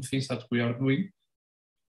doing some things that we are doing.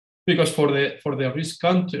 Because for the rich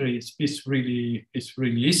countries, it's really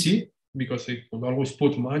easy, because they could always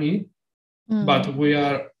put money, but we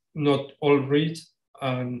are not all rich,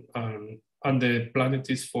 and the planet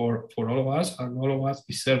is for all of us, and all of us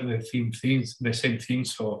deserve the same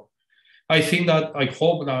things. So I think that, I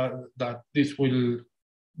hope that this will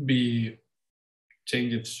be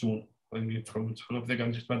changed soon. I mean, from some of the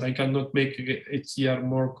countries, but I cannot make each year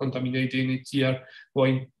more contaminating, each year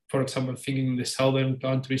going, for example, thinking in the southern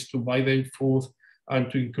countries to buy their food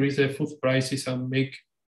and to increase their food prices and make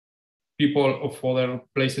people of other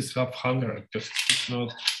places have hunger, because it's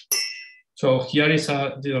not. So here is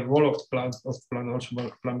the role of plant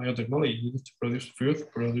biotechnology. You need to produce food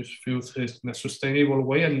in a sustainable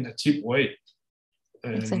way and in a cheap way.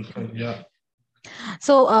 Exactly. And yeah.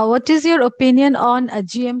 So what is your opinion on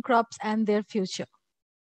GM crops and their future?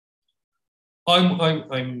 I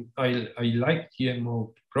like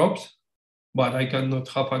GMO crops, but I cannot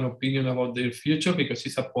have an opinion about their future, because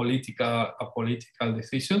it's a political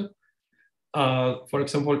decision. For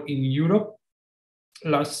example, in Europe,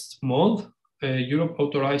 last month, Europe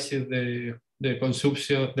authorized the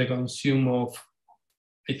consume of,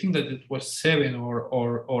 I think that it was 7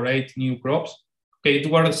 or 8 new crops. Okay,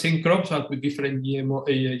 it were the same crops, but with different GMO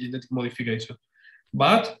genetic modification,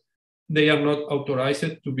 but they are not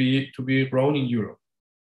authorized to be grown in Europe.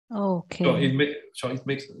 Okay. So it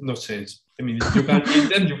makes no sense. I mean, you can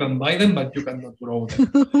eat them, you can buy them, but you cannot grow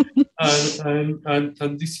them.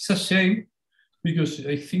 and this is a shame, because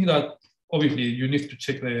I think that obviously you need to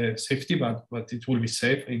check the safety, but it will be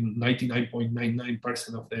safe in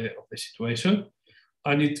 99.99% of the situation,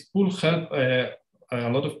 and it will help a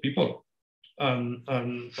lot of people. And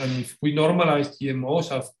if we normalize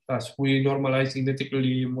GMOs as we normalize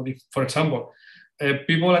genetically modified, for example,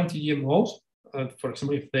 people anti-GMOs, for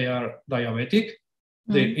example, if they are diabetic,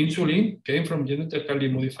 the insulin came from genetically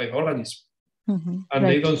modified organisms. And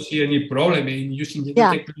they don't see any problem in using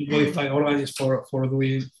genetically modified organisms for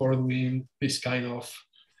doing this kind of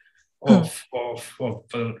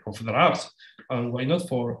drugs. And why not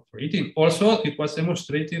for eating? Also, it was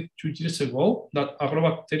demonstrated 2 years ago that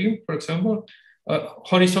agrobacterium, for example,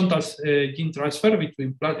 horizontal gene transfer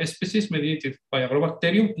between plant species mediated by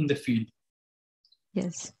agrobacterium in the field.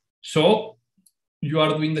 Yes. So you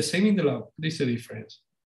are doing the same in the lab. This is the difference.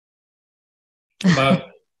 But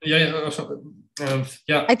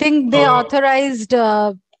I think they authorized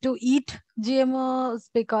to eat GMOs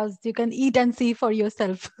because you can eat and see for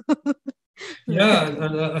yourself. Yeah,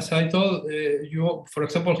 and as I told you, for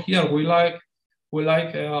example, here we like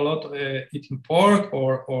a lot eating pork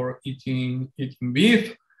or eating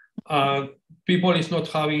beef. People is not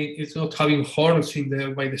having horns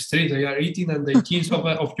by the street. They are eating, and the genes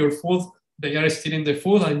of your food, they are still in the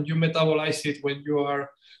food, and you metabolize it when you are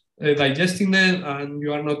digesting them, and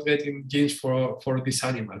you are not getting genes for this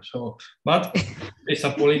animal. So, but it's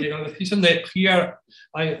a political decision. That here,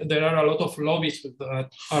 there are a lot of lobbies that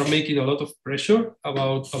are making a lot of pressure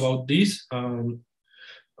about this, and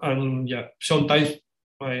yeah, sometimes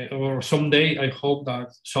or someday I hope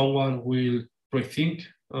that someone will rethink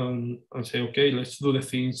and say, okay, let's do the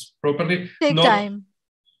things properly. Take time.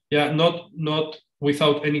 Yeah, not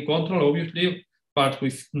without any control, obviously, but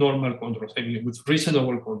with normal controls. I mean, with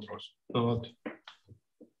reasonable controls.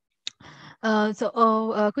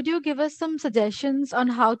 Could you give us some suggestions on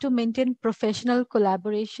how to maintain professional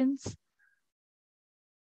collaborations?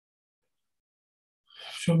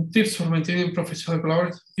 Some tips for maintaining professional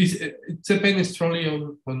collaboration it depends strongly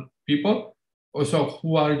on people. Also,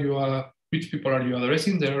 which people are you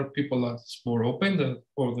addressing? There are people that's more open,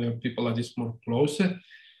 or there are people that is more close.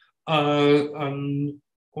 And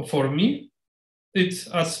for me, it's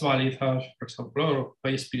as valid as, for example, or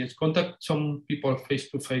my experience, contact some people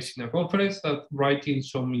face-to-face in a conference that writing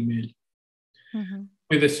some email. Mm-hmm.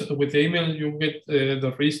 With the email, you get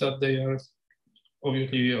the risk that they are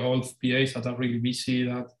obviously all PAs that are really busy,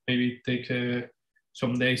 that maybe take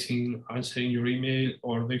some days in answering your email,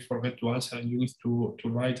 or they forget to answer and you need to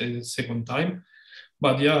write a second time.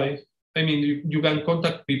 But yeah, I mean, you can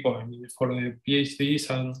contact people. I mean, for the PhDs,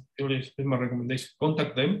 and my recommendation,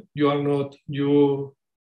 contact them. You are not, you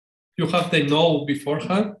have the no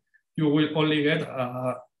beforehand. You will only get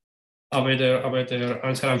a better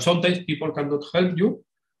answer. And sometimes people cannot help you,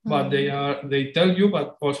 but they tell you,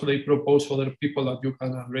 but also they propose other people that you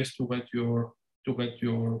can address to get your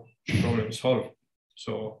problem solved.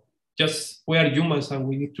 So just, we are humans and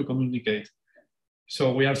we need to communicate.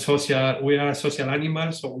 So we are social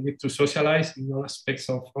animals, so we need to socialize in all aspects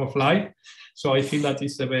of life. So I think that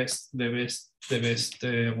is the best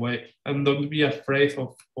way. And don't be afraid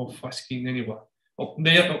of asking anyone.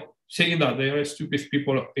 They are saying that they are stupid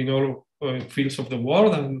people in all fields of the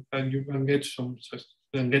world, and you can get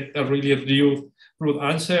a really rude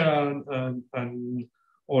answer and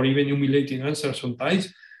or even humiliating answer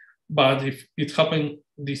sometimes. But if it happened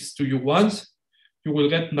this to you once, you will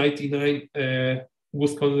get 99 good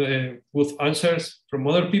answers from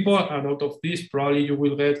other people, and out of this, probably you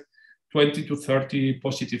will get 20 to 30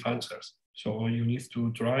 positive answers. So you need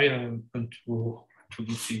to try and to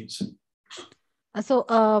do things. So,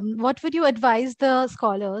 what would you advise the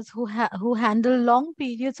scholars who handle long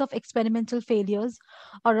periods of experimental failures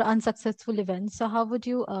or unsuccessful events? So,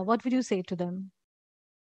 what would you say to them?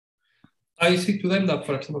 I say to them that,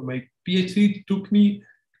 for example, my PhD took me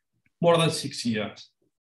more than 6 years.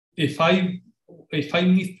 If I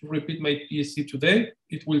need to repeat my PhD today,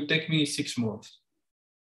 it will take me 6 months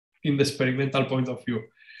in the experimental point of view.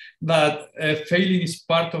 That failing is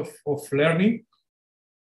part of learning.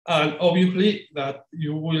 And obviously that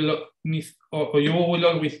you will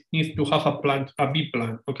always need to have a B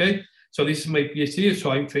plan, okay? So this is my PhD, so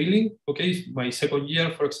I'm failing, okay? It's my second year,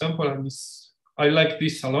 for example, and I like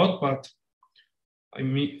this a lot, but I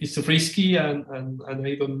mean, it's risky, and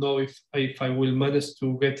I don't know if I will manage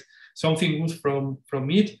to get something good from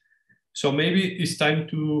it. So maybe it's time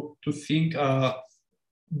to think a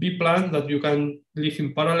B plan that you can live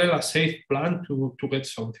in parallel, a safe plan to get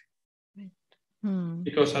something.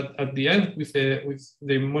 Because at the end, with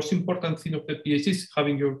the most important thing of the PhD is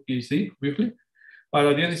having your PhD, obviously, but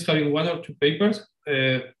at the end it's having 1 or 2 papers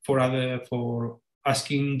for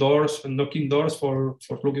asking doors and knocking doors for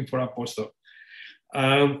looking for a postdoc,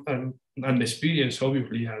 and experience,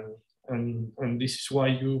 obviously, and this is why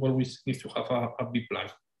you always need to have a B plan.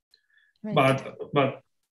 Right. But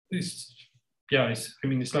it's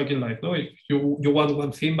like in life, no? If you want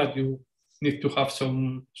one thing, but you need to have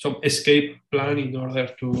some escape plan in order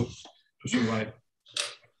to survive.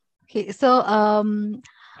 Okay, so and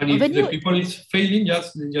if the people is failing,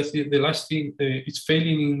 just the last thing, it's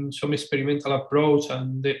failing in some experimental approach,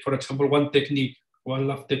 and for example, one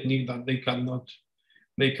lab technique that they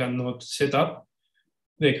cannot set up,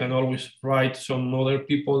 they can always write some other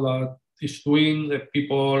people that is doing,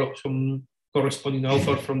 some corresponding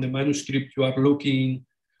author from the manuscript you are looking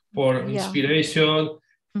for inspiration.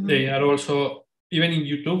 They are also, even in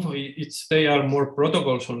YouTube, they are more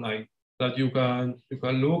protocols online that you can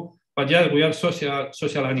look. But yeah, we are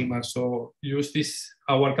social animals, so use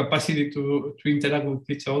our capacity to interact with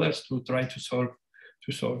each other to try to solve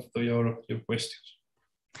your questions.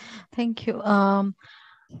 Thank you.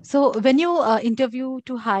 So when you interview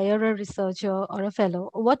to hire a researcher or a fellow,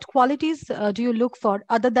 what qualities do you look for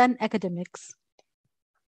other than academics?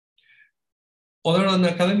 Other than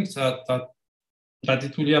academics, that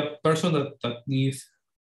it will be a person that needs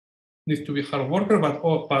to be a hard worker, but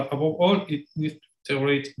above all, it needs to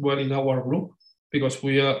integrate well in our group, because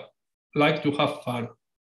we like to have fun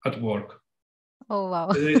at work. Oh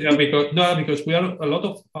wow! because we are a lot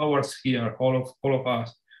of hours here, all of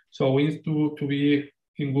us. So we need to be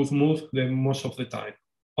in good mood most of the time.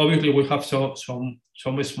 Obviously, we have some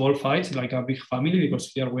small fights, like a big family,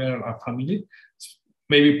 because here we are a family. It's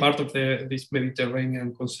maybe part of this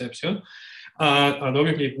Mediterranean conception. And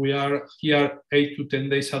obviously, we are here 8 to 10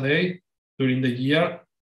 days a day during the year.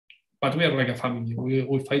 but we are like a family.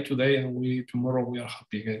 We fight today and tomorrow we are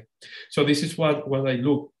happy again. So this is what I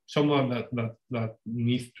look, someone that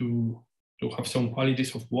needs to have some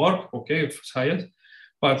qualities of work, okay, of science,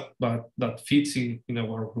 but that fits in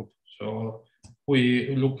our group. So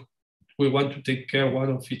we want to take care one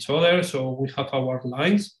of each other. So we have our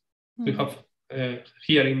lines. We have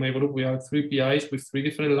here in my group, we have 3 PIs with 3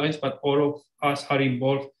 different lines, but all of us are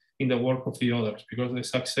involved in the work of the others, because the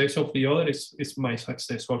success of the other is my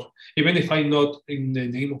success also. Even if I'm not in the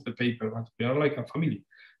name of the paper, but we are like a family.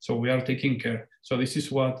 So we are taking care. So this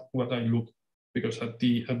is what I look, because at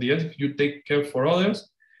the end, if you take care for others,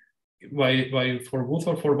 by for good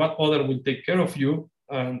or for bad, other will take care of you,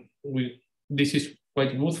 and this is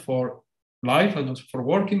quite good for life and also for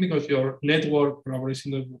working, because your network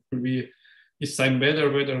collaboration will be each time better,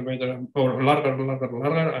 or larger,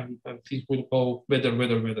 and things will go better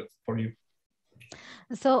for you.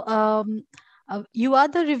 So you are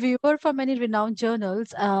the reviewer for many renowned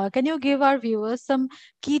journals. Can you give our viewers some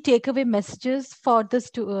key takeaway messages for the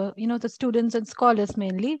students and scholars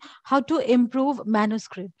mainly, how to improve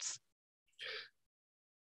manuscripts?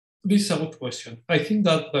 This is a good question. I think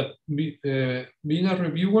that being a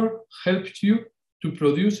reviewer helps you to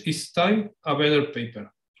produce each time a better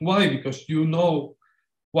paper. Why? Because you know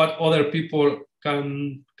what other people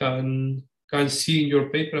can see in your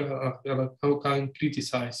paper, how can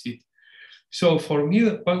criticize it. So for me,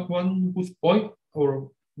 one good point, or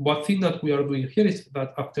one thing that we are doing here, is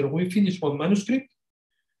that after we finish one manuscript,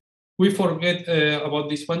 we forget about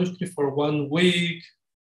this manuscript for 1 week,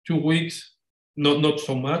 2 weeks, not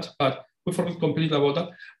so much, but we forget completely about that,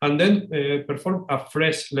 and then perform a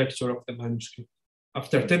fresh lecture of the manuscript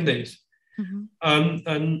after 10 days.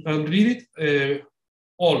 And read it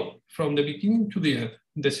all from the beginning to the end,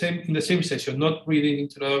 in the same session, not reading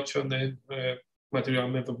introduction, then material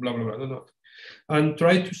method, blah blah blah. No. And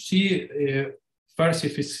try to see first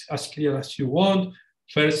if it's as clear as you want.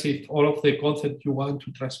 First, if all of the concepts you want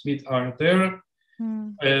to transmit are there.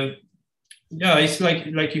 Yeah, it's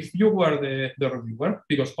like if you were the reviewer,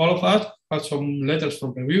 because all of us have some letters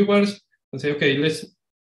from reviewers and say, okay, let's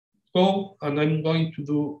go, and I'm going to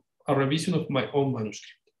do a revision of my own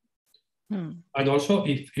manuscript. And also,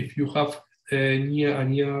 if you have a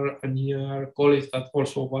near colleague that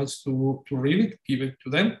also wants to read it, give it to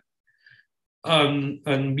them,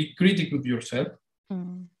 and be critical with yourself.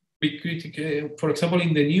 Be critical. For example,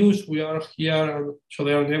 in the news, we are here, and so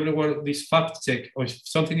they are everywhere. This fact check, or if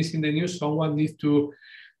something is in the news, someone needs to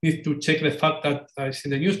check the fact that it's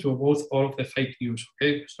in the news to avoid all of the fake news.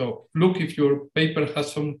 Okay, so look if your paper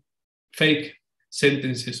has some fake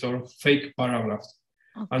sentences or fake paragraphs,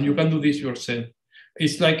 and you can do this yourself.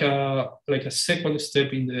 It's like a second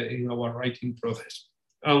step in our writing process.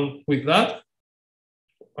 And with that,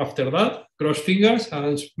 after that, cross fingers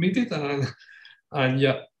and submit it, and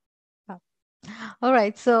yeah. All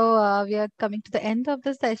right, so we are coming to the end of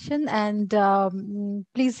the session, and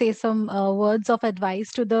please say some words of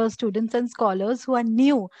advice to the students and scholars who are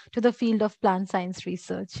new to the field of plant science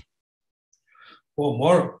research. Well,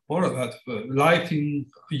 more of that. Life in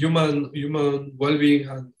human well-being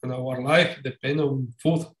and our life depend on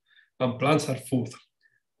food, and plants are food.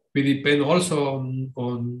 We depend also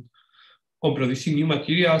on producing new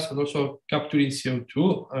materials, and also capturing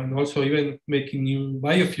CO2, and also even making new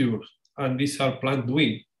biofuels. And these are plant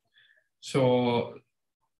doing. So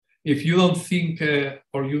if you don't think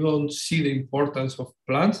or you don't see the importance of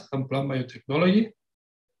plants and plant biotechnology,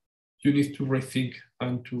 you need to rethink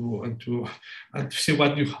and to see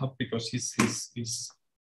what you have, because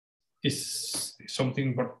it's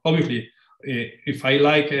something. Obviously, if I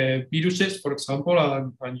like viruses, for example,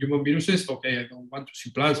 and human viruses, okay, I don't want to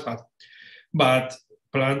see plants, but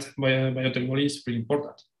plant biotechnology is pretty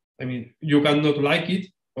important. I mean, you cannot like it,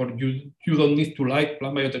 or you don't need to like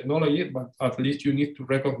plant biotechnology, but at least you need to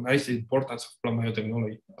recognize the importance of plant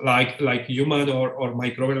biotechnology. Like human or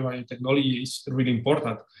microbial biotechnology is really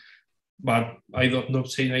important. But I don't know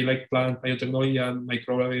saying I like plant biotechnology and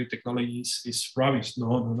microbial biotechnology is rubbish.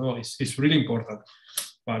 No, it's really important.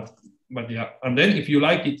 But yeah, and then if you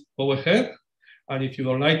like it, go ahead, and if you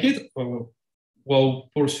don't like it, go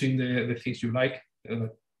pursuing the things you like.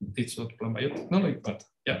 It's not plant biotechnology, but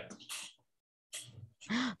yeah.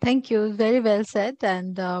 Thank you. Very well said.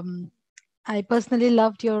 And I personally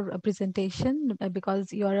loved your presentation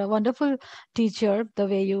because you are a wonderful teacher. The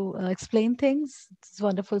way you explain things, it's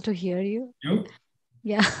wonderful to hear you.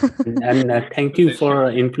 Yeah. And thank you for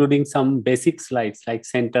including some basic slides like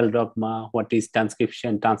central dogma, what is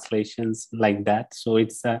transcription, translations, like that. So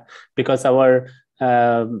it's because our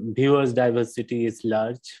viewers diversity is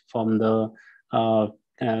large, from the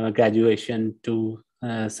graduation to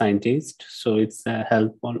scientist. So it's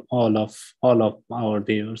help on all of our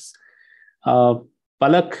viewers.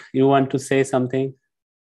 Palak, you want to say something?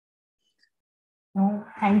 No,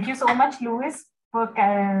 thank you so much, Louis, for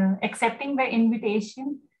accepting the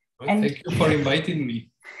invitation. Well, and thank you for inviting me.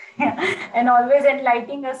 And always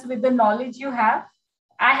enlightening us with the knowledge you have.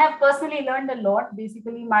 I have personally learned a lot.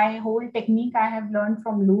 Basically, my whole technique I have learned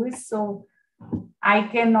from Louis. So I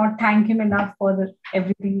cannot thank him enough for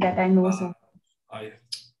everything that I know. So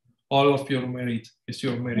all of your merit is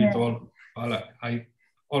your merit. Yeah. All I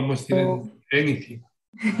almost didn't anything.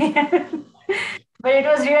 But it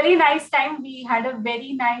was really nice time. We had a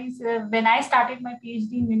very nice, when I started my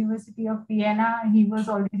PhD in University of Vienna, he was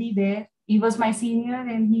already there. He was my senior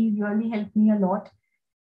and he really helped me a lot.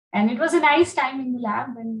 And it was a nice time in the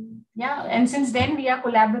lab. And yeah, and since then we are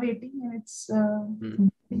collaborating and it's,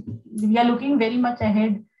 we are looking very much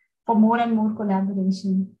ahead for more and more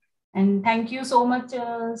collaboration. And thank you so much,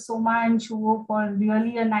 Soma and Shuvo, for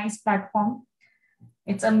really a nice platform.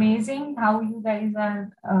 It's amazing how you guys are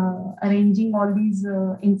arranging all these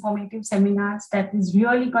informative seminars that is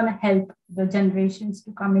really going to help the generations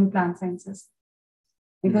to come in plant sciences.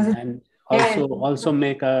 Because and also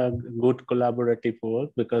make a good collaborative work,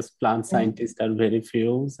 because plant scientists are very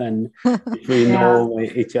few, and if we know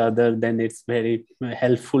each other, then it's very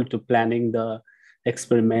helpful to planning the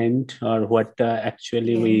experiment or what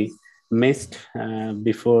actually we missed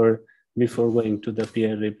before going to the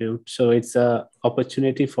peer review. So it's an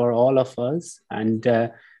opportunity for all of us. And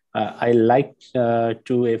I like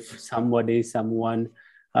to, if someone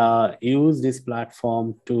use this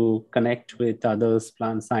platform to connect with others,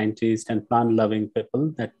 plant scientists and plant loving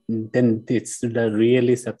people, that then it's the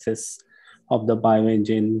really success of the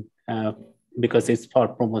Bioingene, because it's for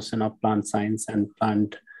promotion of plant science and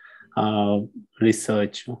plant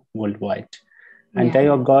research worldwide. And I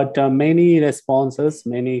got many responses,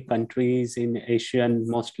 many countries in Asian,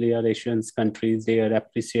 mostly are Asian countries. They are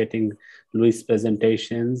appreciating Louis'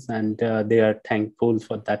 presentations and they are thankful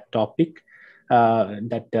for that topic.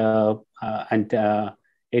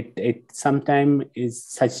 It sometimes is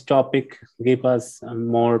such topic give us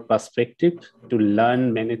more perspective to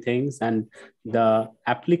learn many things and the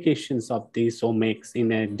applications of these omics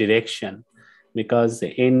in a direction. Because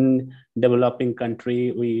in developing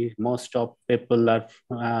country, most of people are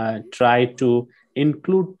try to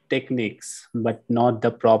include techniques, but not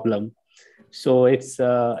the problem. So it's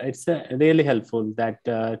really helpful that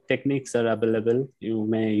techniques are available. You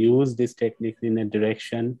may use this technique in a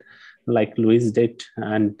direction like Louis did,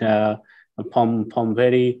 and from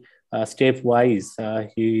very stepwise,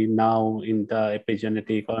 he now in the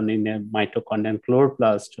epigenetic or in a mitochondrial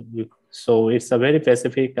chloroplast. So it's a very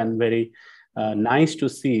specific and very nice to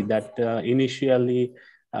see that initially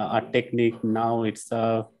a technique, now it's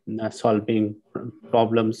solving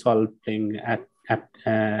problem solving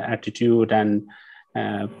attitude and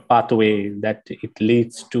pathway that it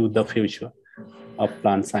leads to the future of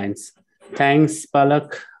plant science. Thanks,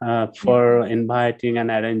 Palak, for inviting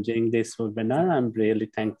and arranging this webinar. I'm really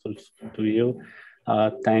thankful to you.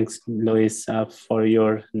 Thanks, Louis, for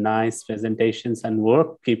your nice presentations and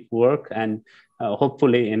work. Keep work, and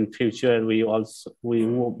hopefully in future we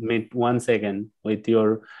will meet once again with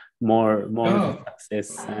your more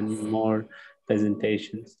success and more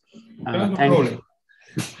presentations.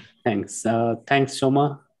 Thanks. Thanks,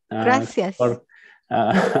 Soma. Gracias. For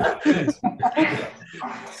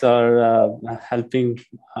helping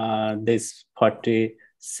this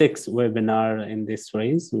 46th webinar in this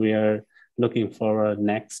series. We are looking for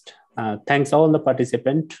next. Thanks all the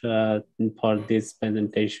participants for this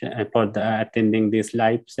presentation, for attending this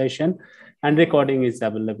live session, and recording is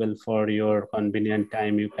available for your convenient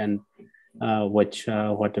time. You can watch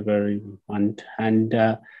whatever you want. And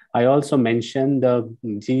I also mentioned the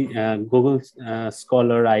Google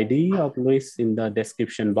Scholar ID of Louis in the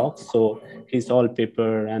description box. So his all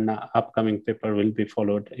paper and upcoming paper will be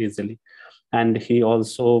followed easily. And he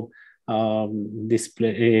also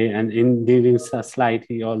display, and in during a slide,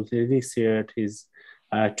 he already shared his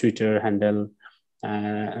Twitter handle.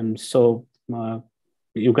 So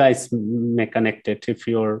you guys may connect it if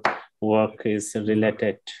your work is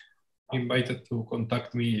related. Invited to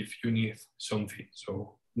contact me if you need something.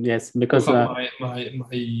 So yes, because my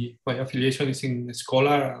affiliation is in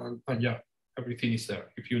Scholar, and yeah, everything is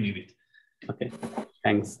there if you need it. Okay,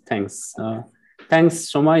 thanks. Thanks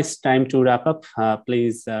so much. It's time to wrap up.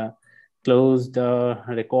 Please close the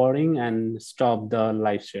recording and stop the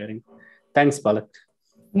live sharing. Thanks, Palak.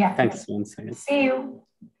 Yeah. Thanks once again. See you.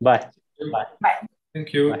 Bye. Bye.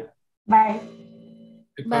 Thank you. Bye.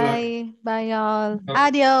 Bye. Bye, all.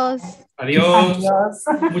 Adiós. Adiós.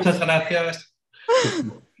 Muchas gracias.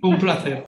 Un placer.